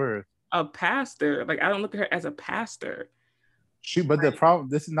God's word. A pastor. Like, I don't look at her as a pastor. The problem,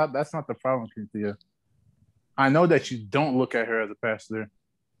 that's not the problem, Cynthia. I know that you don't look at her as a pastor,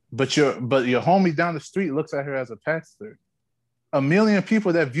 but your homie down the street looks at her as a pastor. 1 million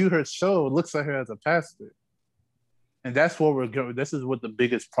people that view her show looks at her as a pastor. And that's what we're going. This is what the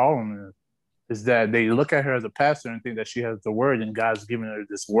biggest problem is that they look at her as a pastor and think that she has the word, and God's giving her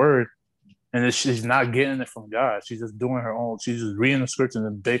this word, and she's not getting it from God. She's just doing her own. She's just reading the scriptures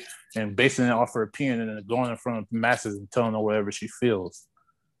and basing it off her opinion, and then going in front of masses and telling them whatever she feels,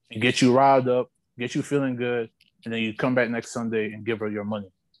 and get you riled up, get you feeling good, and then you come back next Sunday and give her your money.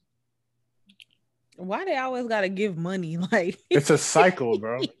 Why they always gotta give money? Like, it's a cycle,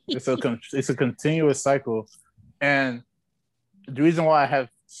 bro. It's a continuous cycle, and the reason why I have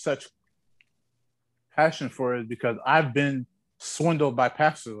such passion for it is because I've been swindled by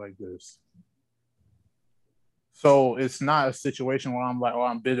pastors like this. So it's not a situation where I'm like,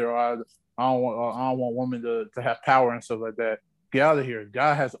 I'm bitter, or I don't want women to have power and stuff like that. Get out of here.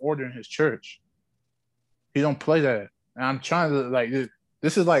 God has order in his church. He don't play that. And I'm trying to, like,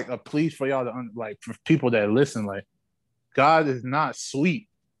 this is like a plea for y'all to, like, for people that listen, like, God is not sweet,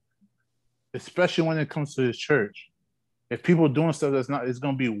 especially when it comes to his church. If people doing stuff that's not, it's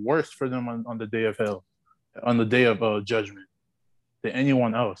going to be worse for them on the day of hell, on the day of judgment, than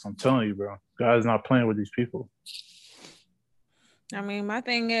anyone else. I'm telling you, bro. God is not playing with these people. I mean, my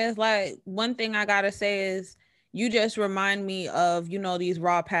thing is, like, one thing I gotta say is, you just remind me of, these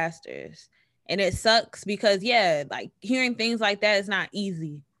raw pastors. And it sucks because, like, hearing things like that is not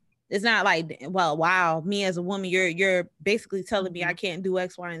easy. It's not like, well, wow, me as a woman, you're basically telling me I can't do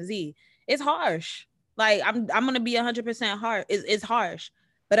X, Y, and Z. It's harsh. Like, I'm gonna be 100% hard. It's harsh.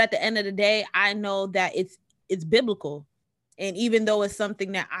 But at the end of the day, I know that it's biblical. And even though it's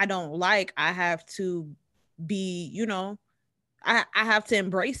something that I don't like, I have to be, I have to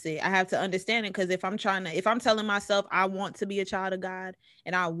embrace it. I have to understand it, because if I'm telling myself I want to be a child of God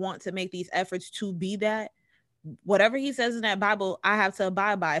and I want to make these efforts to be that, whatever he says in that Bible, I have to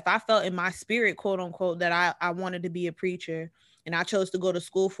abide by. If I felt in my spirit, quote unquote, that I wanted to be a preacher and I chose to go to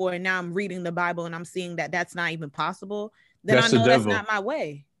school for it, and now I'm reading the Bible and I'm seeing that that's not even possible, then I know that's not my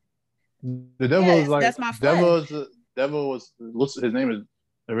way. The devil is like, that's my flesh. Devil was, his name is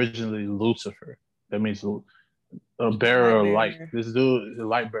originally Lucifer. That means a bearer of light. This dude is a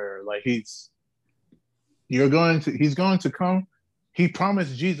light bearer. Like, he's going to come. He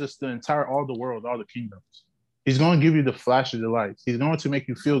promised Jesus all the world, all the kingdoms. He's going to give you the flash of the lights. He's going to make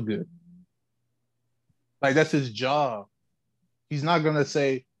you feel good. Like, that's his job. He's not going to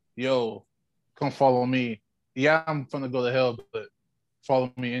say, yo, come follow me. Yeah, I'm going to go to hell, but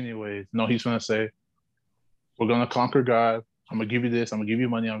follow me anyways. No, he's going to say, we're going to conquer God. I'm going to give you this. I'm going to give you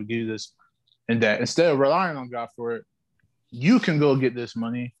money. I'm going to give you this and that. Instead of relying on God for it, you can go get this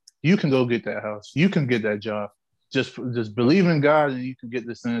money. You can go get that house. You can get that job. Just believe in God and you can get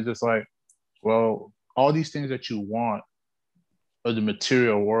this thing. It's just like, well, all these things that you want are the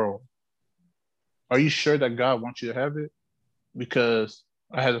material world. Are you sure that God wants you to have it? Because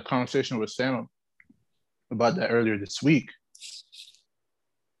I had a conversation with Sam about that earlier this week.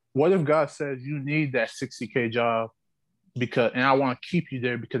 What if God says you need that $60K job and I want to keep you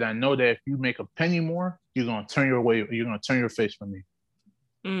there because I know that if you make a penny more, you're gonna turn your face from me.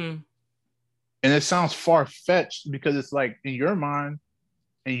 Mm. And it sounds far-fetched because it's like in your mind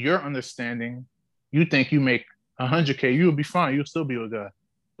and your understanding, you think you make 100K, you'll be fine, you'll still be with God.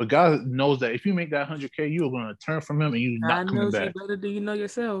 But God knows that if you make that 100K, you're gonna turn from him and you're not coming back. God knows you better than you know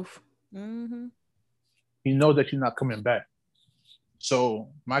yourself. Mm-hmm. You know that you're not coming back. So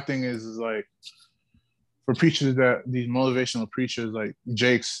my thing is like for preachers these motivational preachers like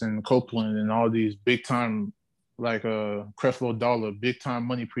Jakes and Copeland and all these big time like Creflo Dollar, big time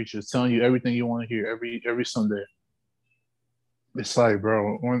money preachers telling you everything you want to hear every Sunday. It's like,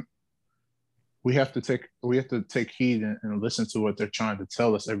 bro, when we have to take heed and listen to what they're trying to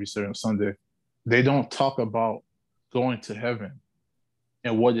tell us every certain Sunday. They don't talk about going to heaven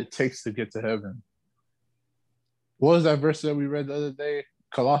and what it takes to get to heaven. What was that verse that we read the other day?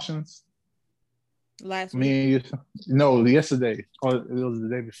 Colossians? Last week? No, yesterday. Or it was the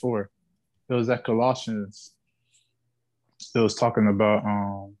day before. It was at Colossians. It was talking about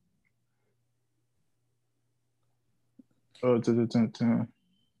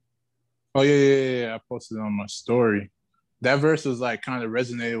Oh yeah. I posted it on my story. That verse was like kind of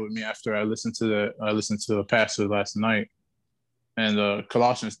resonated with me after I listened to a pastor last night. And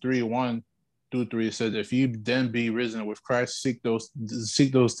Colossians 3:1-3 says, if you then be risen with Christ, seek those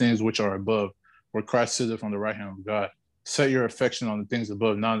things which are above, where Christ sitteth on the right hand of God. Set your affection on the things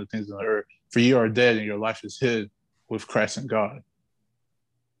above, not on the things on the earth. For you are dead and your life is hid with Christ in God.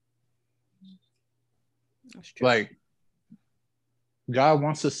 That's true. Like, God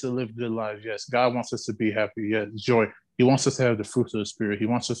wants us to live good lives. Yes. God wants us to be happy. Yes. Joy. He wants us to have the fruits of the Spirit. He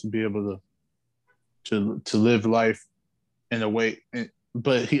wants us to be able to live life in a way,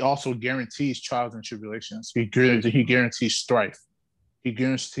 but he also guarantees trials and tribulations. He guarantees strife. He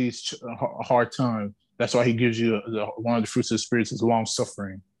guarantees a hard time. That's why he gives you one of the fruits of the Spirit is long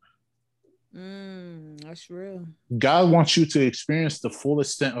suffering. That's real. God wants you to experience the full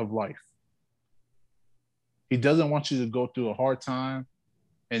extent of life. He doesn't want you to go through a hard time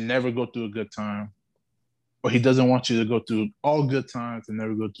and never go through a good time. Or he doesn't want you to go through all good times and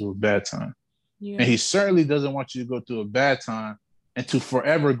never go through a bad time. Yeah. And he certainly doesn't want you to go through a bad time and to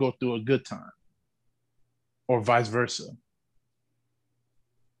forever go through a good time, or vice versa.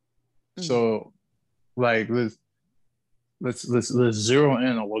 So, like, let's zero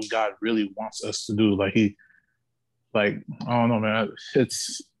in on what God really wants us to do. Like I don't know, man.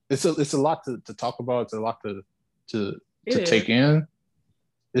 It's a lot to talk about. It's a lot to take in.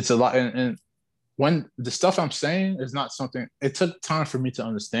 It's a lot, and when the stuff I'm saying is not something, it took time for me to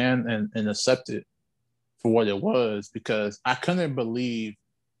understand and accept it for what it was, because I couldn't believe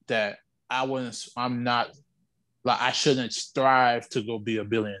that I shouldn't strive to go be a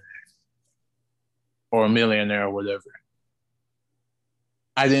billionaire or a millionaire or whatever.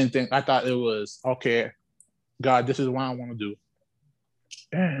 I thought it was, okay, God, this is what I want to do.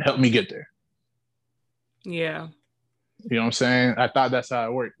 And help me get there. Yeah. You know what I'm saying? I thought that's how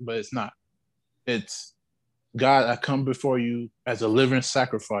it worked, but it's not. It's, God, I come before you as a living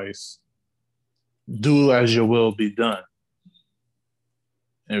sacrifice. Do as your will be done.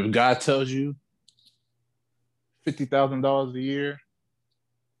 And if God tells you $50,000 a year,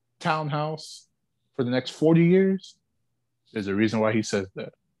 townhouse for the next 40 years, there's a reason why he says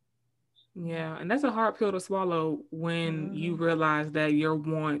that. Yeah, and that's a hard pill to swallow when you realize that your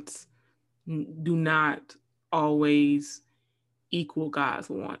wants do not always equal God's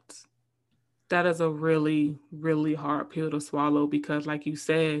wants. That is a really, really hard pill to swallow, because like you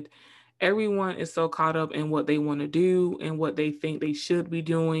said, everyone is so caught up in what they want to do and what they think they should be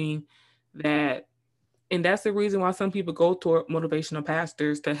doing, and that's the reason why some people go toward motivational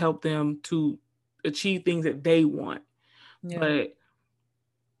pastors to help them to achieve things that they want. Yeah. But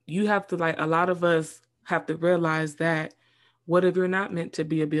you have to, like, a lot of us have to realize that what if you're not meant to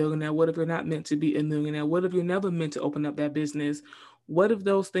be a billionaire? What if you're not meant to be a millionaire? What if you're never meant to open up that business? What if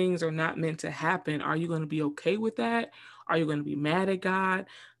those things are not meant to happen? Are you going to be okay with that? Are you going to be mad at God?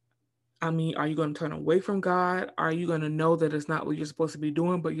 I mean, are you going to turn away from God? Are you going to know that it's not what you're supposed to be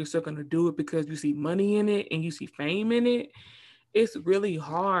doing, but you're still going to do it because you see money in it and you see fame in it? It's really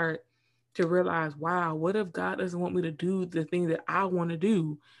hard to realize, wow, what if God doesn't want me to do the thing that I want to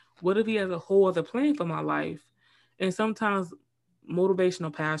do? What if he has a whole other plan for my life? And sometimes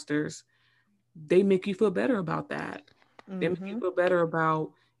motivational pastors, they make you feel better about that. They make you feel better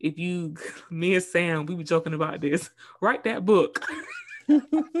about, if you, me and Sam, we were joking about this, write that book.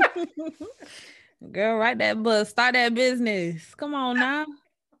 Girl, write that book, start that business. Come on now.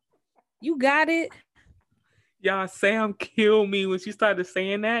 You got it. Y'all, Sam killed me when she started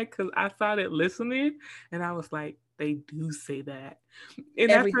saying that, because I started listening and I was like, they do say that.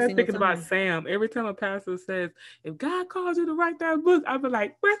 And Every that's what I'm single thinking about time. Sam. Every time a pastor says, if God calls you to write that book, I'll be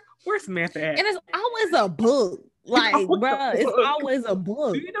like, where's Samantha at? And it's always a book. Like, bruh, it's always a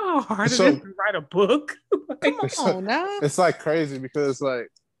book. Do you know how hard it So- is to write a book? Come on now. It's like crazy because like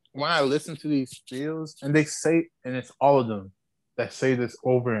when I listen to these spiels and they say, and it's all of them that say this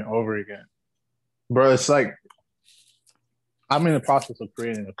over and over again, bro. It's like I'm in the process of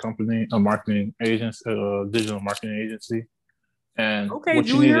creating a company, a marketing agency, a digital marketing agency, and Okay, what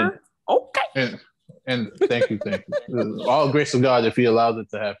Junior. you need, Okay. and thank you. All grace of God if He allows it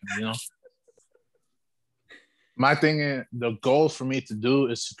to happen. You know, my thing is the goal for me to do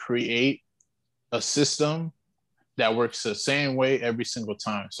is to create a system that works the same way every single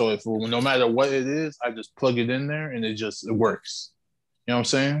time. So if no matter what it is, I just plug it in there and it works. You know what I'm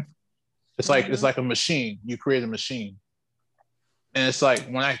saying? It's like it's like a machine. You create a machine. And it's like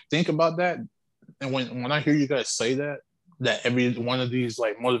when I think about that, and when I hear you guys say that every one of these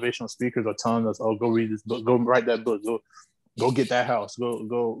like motivational speakers are telling us, oh, go read this book, go write that book, go get that house,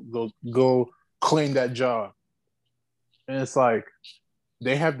 go claim that job. And it's like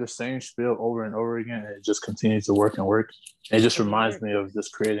they have the same spiel over and over again, and it just continues to work and work. It just reminds me of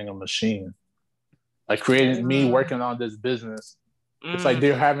just creating a machine. Like creating me working on this business. It's like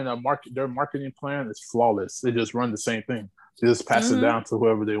they're having their marketing plan is flawless. They just run the same thing. They just pass it down to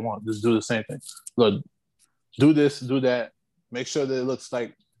whoever they want. Just do the same thing. Look, do this, do that. Make sure that it looks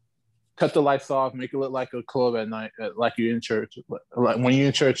like, cut the lights off, make it look like a club at night, like you're in church. Like when you're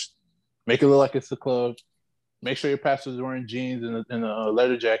in church, make it look like it's a club. Make sure your pastor's wearing jeans and a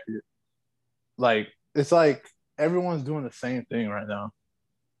leather jacket. Like, it's like everyone's doing the same thing right now.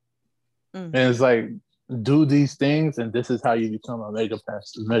 And it's like, do these things, and this is how you become a mega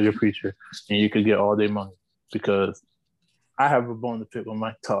pastor, mega preacher, and you could get all day money. Because I have a bone to pick with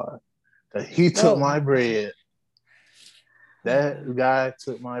Mike Todd. That he took my bread. That guy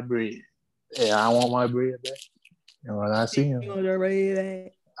took my bread. And I want my bread back. And when I see him, I'm going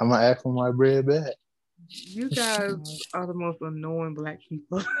to ask for my bread back. You guys are the most annoying Black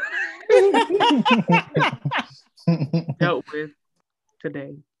people dealt with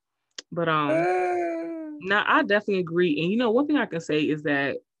today. But now I definitely agree. And you know, one thing I can say is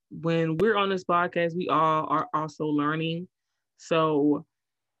that when we're on this podcast, we all are also learning. So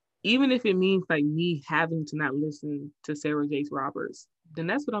even if it means like me having to not listen to Sarah Jakes Roberts, then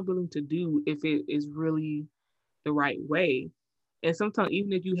that's what I'm willing to do if it is really the right way. And sometimes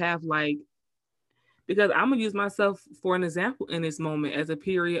even if you have like, because I'm gonna use myself for an example in this moment as a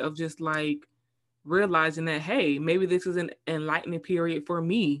period of just like realizing that, hey, maybe this is an enlightening period for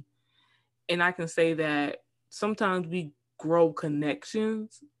me. And I can say that sometimes we grow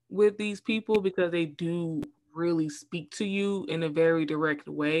connections with these people because they do really speak to you in a very direct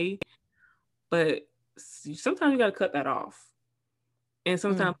way. But sometimes you got to cut that off. And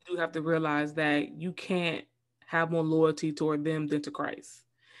sometimes you have to realize that you can't have more loyalty toward them than to Christ.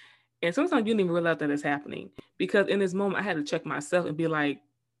 And sometimes you don't even realize that it's happening. Because in this moment, I had to check myself and be like,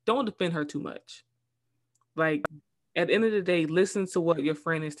 don't defend her too much. Like, at the end of the day, listen to what your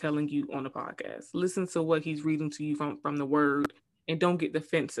friend is telling you on the podcast. Listen to what he's reading to you from the word, and don't get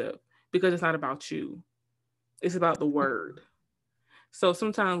defensive because it's not about you. It's about the word. So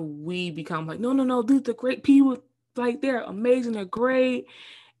sometimes we become like, no, these are great people. Like, they're amazing, they're great.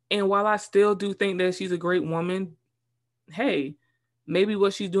 And while I still do think that she's a great woman, hey, maybe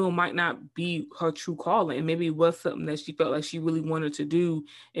what she's doing might not be her true calling. And maybe it was something that she felt like she really wanted to do.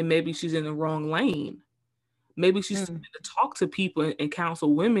 And maybe she's in the wrong lane. Maybe she's to talk to people and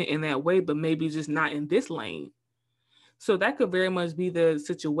counsel women in that way, but maybe just not in this lane. So that could very much be the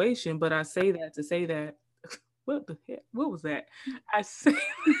situation. But I say that to say that, what the heck? What was that? I say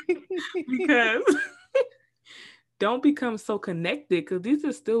because don't become so connected, because these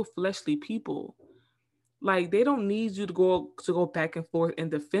are still fleshly people. Like, they don't need you to go back and forth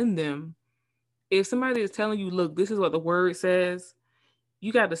and defend them. If somebody is telling you, look, this is what the word says,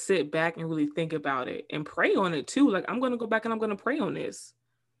 you got to sit back and really think about it and pray on it too. Like, I'm going to go back and I'm going to pray on this.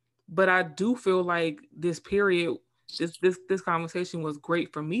 But I do feel like this period, this conversation was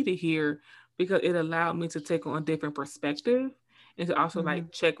great for me to hear, because it allowed me to take on a different perspective and to also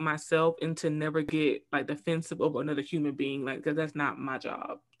like check myself and to never get like defensive over another human being. Like, because that's not my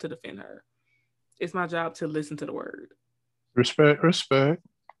job to defend her. It's my job to listen to the word. Respect.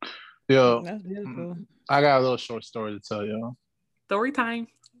 Yo, That's beautiful. I got a little short story to tell y'all. Story time.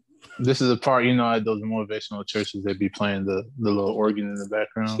 This is the part, at those motivational churches, they be playing the little organ in the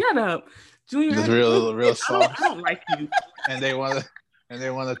background. Shut up, Junior. Just real soft. I don't like you. And they want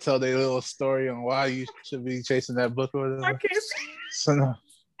to tell their little story on why you should be chasing that book or whatever. I can't. So no,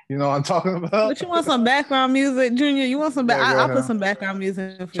 You know what I'm talking about? But you want some background music, Junior? You want some? I'll put ahead. some background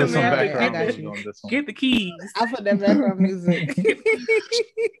music for Put you. some Samantha, background I got music you. on this one. Get the keys. I'll put that background music.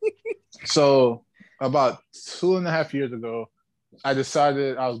 So about 2.5 years ago, I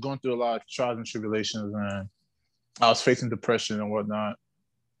decided I was going through a lot of trials and tribulations, and I was facing depression and whatnot.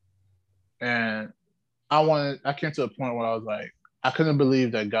 And I came to a point where I was like, I couldn't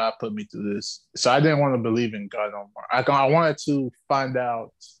believe that God put me through this. So I didn't want to believe in God no more. I wanted to find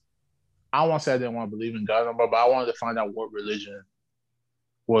out. I won't say I didn't want to believe in God no more, but I wanted to find out what religion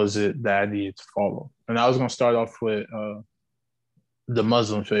was it that I needed to follow. And I was going to start off with the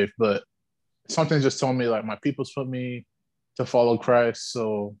Muslim faith, but something just told me, like, my people's put me to follow Christ,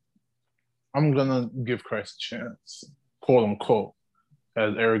 so I'm going to give Christ a chance, quote unquote,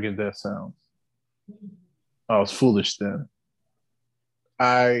 as arrogant that sounds. I was foolish then.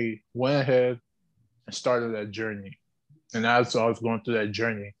 I went ahead and started that journey. And as I was going through that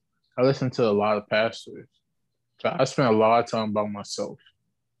journey, I listened to a lot of pastors. So I spent a lot of time by myself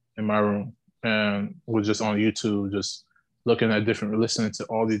in my room and was just on YouTube, just looking at listening to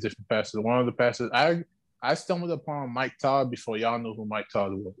all these different pastors. One of the pastors, I stumbled upon Mike Todd before y'all knew who Mike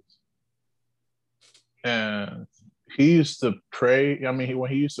Todd was. And he used to pray. I mean, when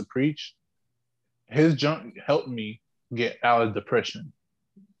he used to preach, his junk helped me get out of depression.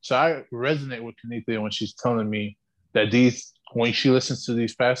 So I resonate with Kenithia when she's telling me that when she listens to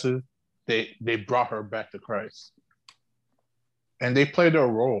these pastors, they brought her back to Christ. And they played their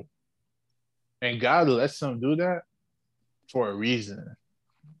role. And God lets them do that for a reason.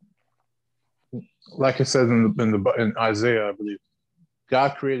 Like it says in Isaiah, I believe,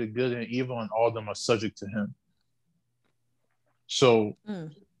 God created good and evil, and all of them are subject to him. So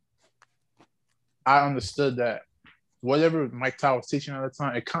I understood that whatever Mike Todd was teaching at the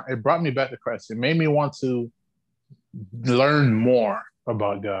time, it brought me back to Christ. It made me want to learn more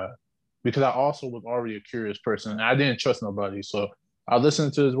about God, because I also was already a curious person. And I didn't trust nobody. So I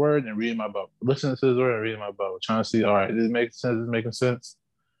listened to his word and reading my Bible. Listening to his word and reading my Bible, trying to see, all right, this makes sense, this is making sense.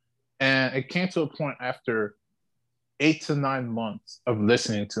 And it came to a point after 8 to 9 months of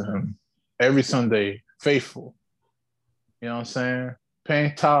listening to him every Sunday, faithful. You know what I'm saying?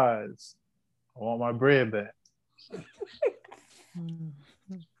 Paying tithes. I want my bread back.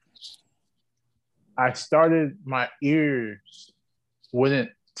 I started, my ears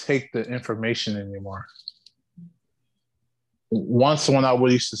wouldn't take the information anymore. Once when I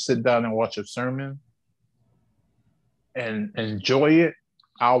used to sit down and watch a sermon and enjoy it,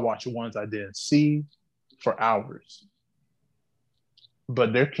 I'll watch ones I didn't see for hours.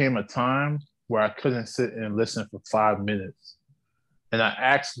 But there came a time where I couldn't sit and listen for 5 minutes. And I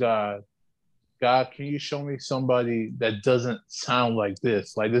asked God, can you show me somebody that doesn't sound like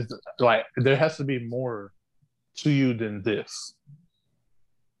this? Like this, like there has to be more to you than this.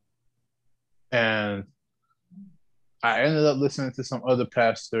 And I ended up listening to some other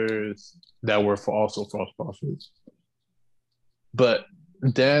pastors that were also false prophets. But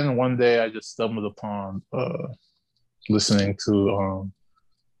then one day I just stumbled upon listening to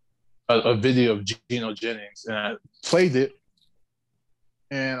a video of Geno Jennings, and I played it.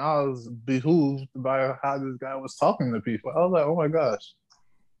 And I was behooved by how this guy was talking to people. I was like, oh my gosh,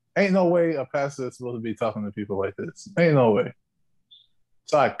 ain't no way a pastor is supposed to be talking to people like this. Ain't no way.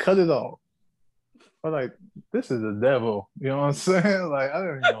 So I cut it off. I was like, this is the devil. You know what I'm saying? Like, I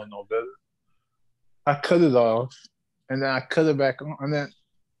didn't even know no better. I cut it off, and then I cut it back on. And then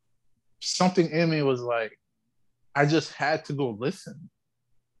something in me was like, I just had to go listen.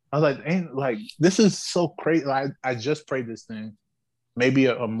 I was like, this is so crazy. Like, I just prayed this thing maybe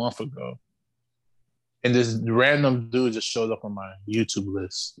a month ago. And this random dude just showed up on my YouTube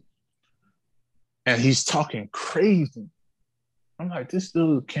list. And he's talking crazy. I'm like, this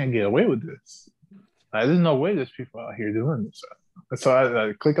dude can't get away with this. Like, there's no way there's people out here doing this. So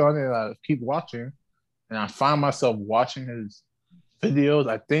I click on it and I keep watching. And I find myself watching his videos.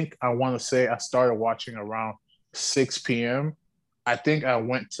 I think I want to say I started watching around 6 p.m. I think I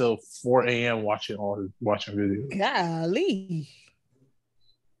went till 4 a.m. watching videos. Golly.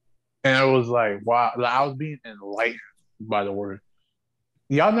 And it was like, wow, I was being enlightened by the word.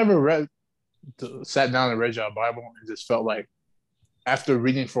 Y'all never sat down and read your Bible and just felt like after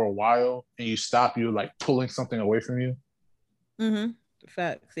reading for a while and you stop, you're like pulling something away from you? Mm-hmm.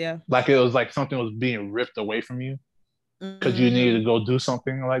 Facts, yeah. Like it was like something was being ripped away from you because you needed to go do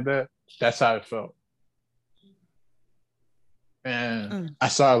something like that. That's how it felt. And I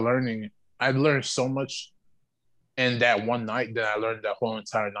started learning. I learned so much in that one night that I learned that whole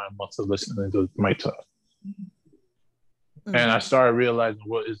entire 9 months of listening to Mike Todd. And I started realizing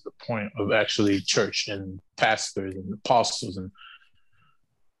what is the point of actually church and pastors and apostles and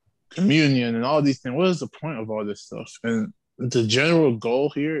communion and all these things. What is the point of all this stuff? And the general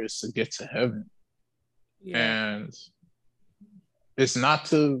goal here is to get to heaven. Yeah. And it's not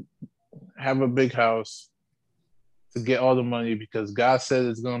to have a big house, to get all the money, because God said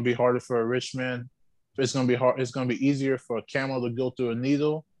it's going to be harder for a rich man. It's going to be hard. It's going to be easier for a camel to go through a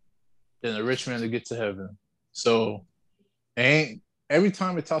needle than a rich man to get to heaven. So every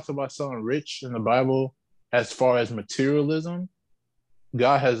time it talks about someone rich in the Bible, as far as materialism,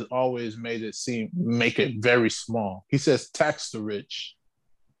 God has always make it very small. He says, tax the rich.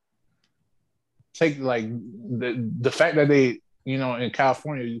 Take like the fact that they, in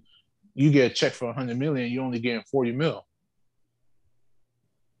California, you get a check for $100 million, you only getting 40 mil.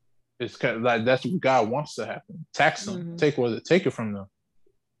 It's kind of like that's what God wants to happen. Tax them, take it from them.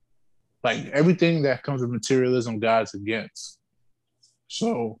 Like everything that comes with materialism, God's against.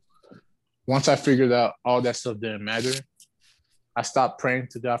 So once I figured out all that stuff didn't matter, I stopped praying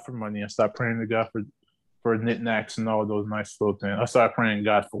to God for money. I stopped praying to God for knickknacks and all those nice little things. I started praying to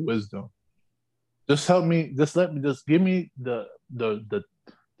God for wisdom. Just help me. Just give me the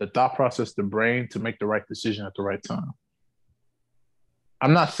thought process, the brain to make the right decision at the right time.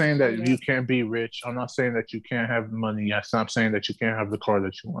 I'm not saying that you can't be rich. I'm not saying that you can't have money. I'm not saying that you can't have the car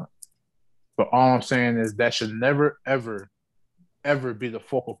that you want. But all I'm saying is that should never, ever, ever be the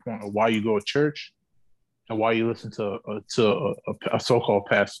focal point of why you go to church and why you listen to a so-called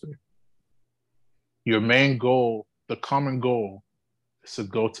pastor. Your main goal, the common goal, is to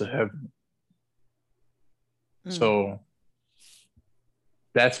go to heaven. So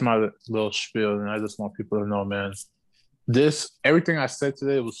that's my little spiel, and I just want people to know, man, everything I said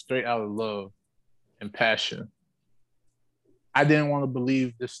today was straight out of love and passion. I didn't want to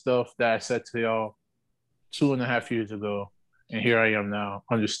believe this stuff that I said to y'all 2.5 years ago, and here I am now,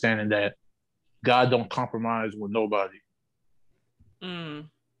 understanding that God don't compromise with nobody.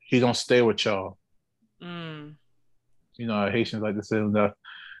 He don't stay with y'all. Haitians like to say that.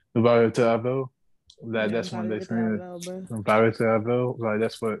 That's one they say. Like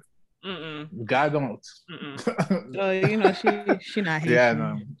that's what. God don't. Oh, she not Haitian. Yeah,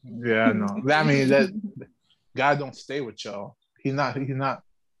 I know. I mean that God don't stay with y'all. He's not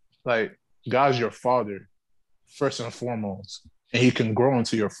like God's your father first and foremost, and he can grow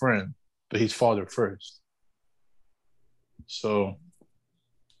into your friend, but he's father first. So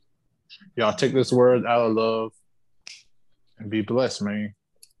y'all take this word out of love and be blessed, man.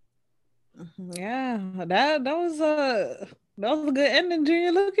 Yeah, that was a good ending,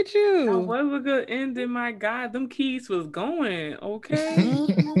 Junior. Look at you. That was a good ending. My God, them keys was going. Okay,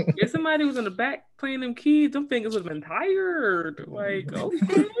 if somebody was in the back playing them keys, them fingers would have been tired. Like,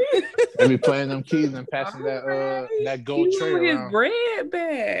 okay, they be playing them keys and passing that gold tray around. His bread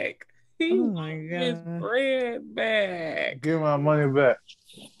back. Oh my God, his bread back. Give my money back.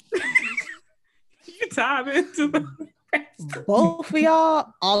 You time into the. Both of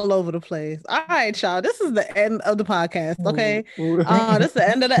y'all all over the place. All right, y'all. This is the end of the podcast. Okay. This is the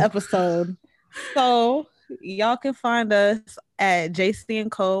end of the episode. So y'all can find us at JC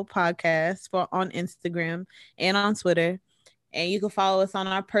and Co Podcast on Instagram and on Twitter. And you can follow us on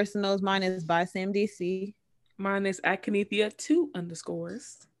our personals. Mine is by Sam DC. Mine is at Kenethia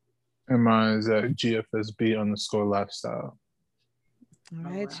 2_. And mine is at GFSB_lifestyle. All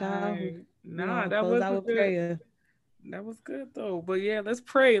right, y'all. Nah, that was good. That was good though. But yeah, let's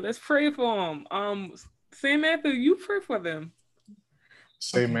pray. Let's pray for them. Samantha, you pray for them.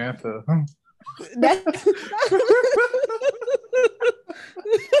 Samantha.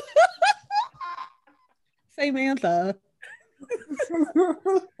 Samantha.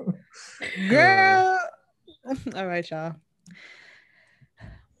 Girl. All right, y'all.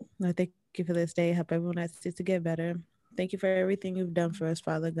 I thank you for this day. Help everyone that seeks to get better. Thank you for everything you've done for us,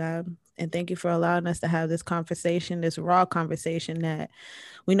 Father God. And thank you for allowing us to have this conversation, this raw conversation that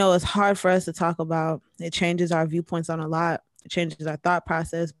we know is hard for us to talk about. It changes our viewpoints on a lot. It changes our thought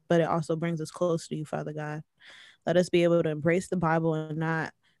process, but it also brings us close to you, Father God. Let us be able to embrace the Bible and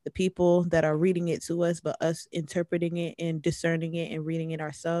not the people that are reading it to us, but us interpreting it and discerning it and reading it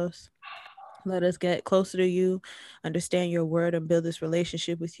ourselves. Let us get closer to you, understand your word, and build this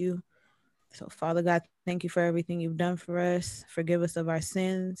relationship with you. So, Father God, thank you for everything you've done for us. Forgive us of our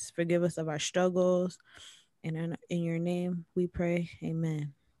sins. Forgive us of our struggles. And in your name, we pray.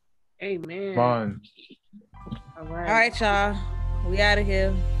 Amen. Amen. Fun. All right, y'all. We out of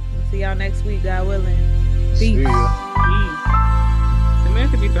here. We'll see y'all next week, God willing. Peace.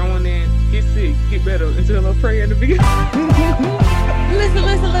 Samantha be throwing in, get sick, get better, until I pray at the beginning. Listen.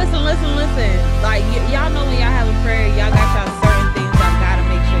 Like, y'all know when y'all have a prayer, y'all got y'all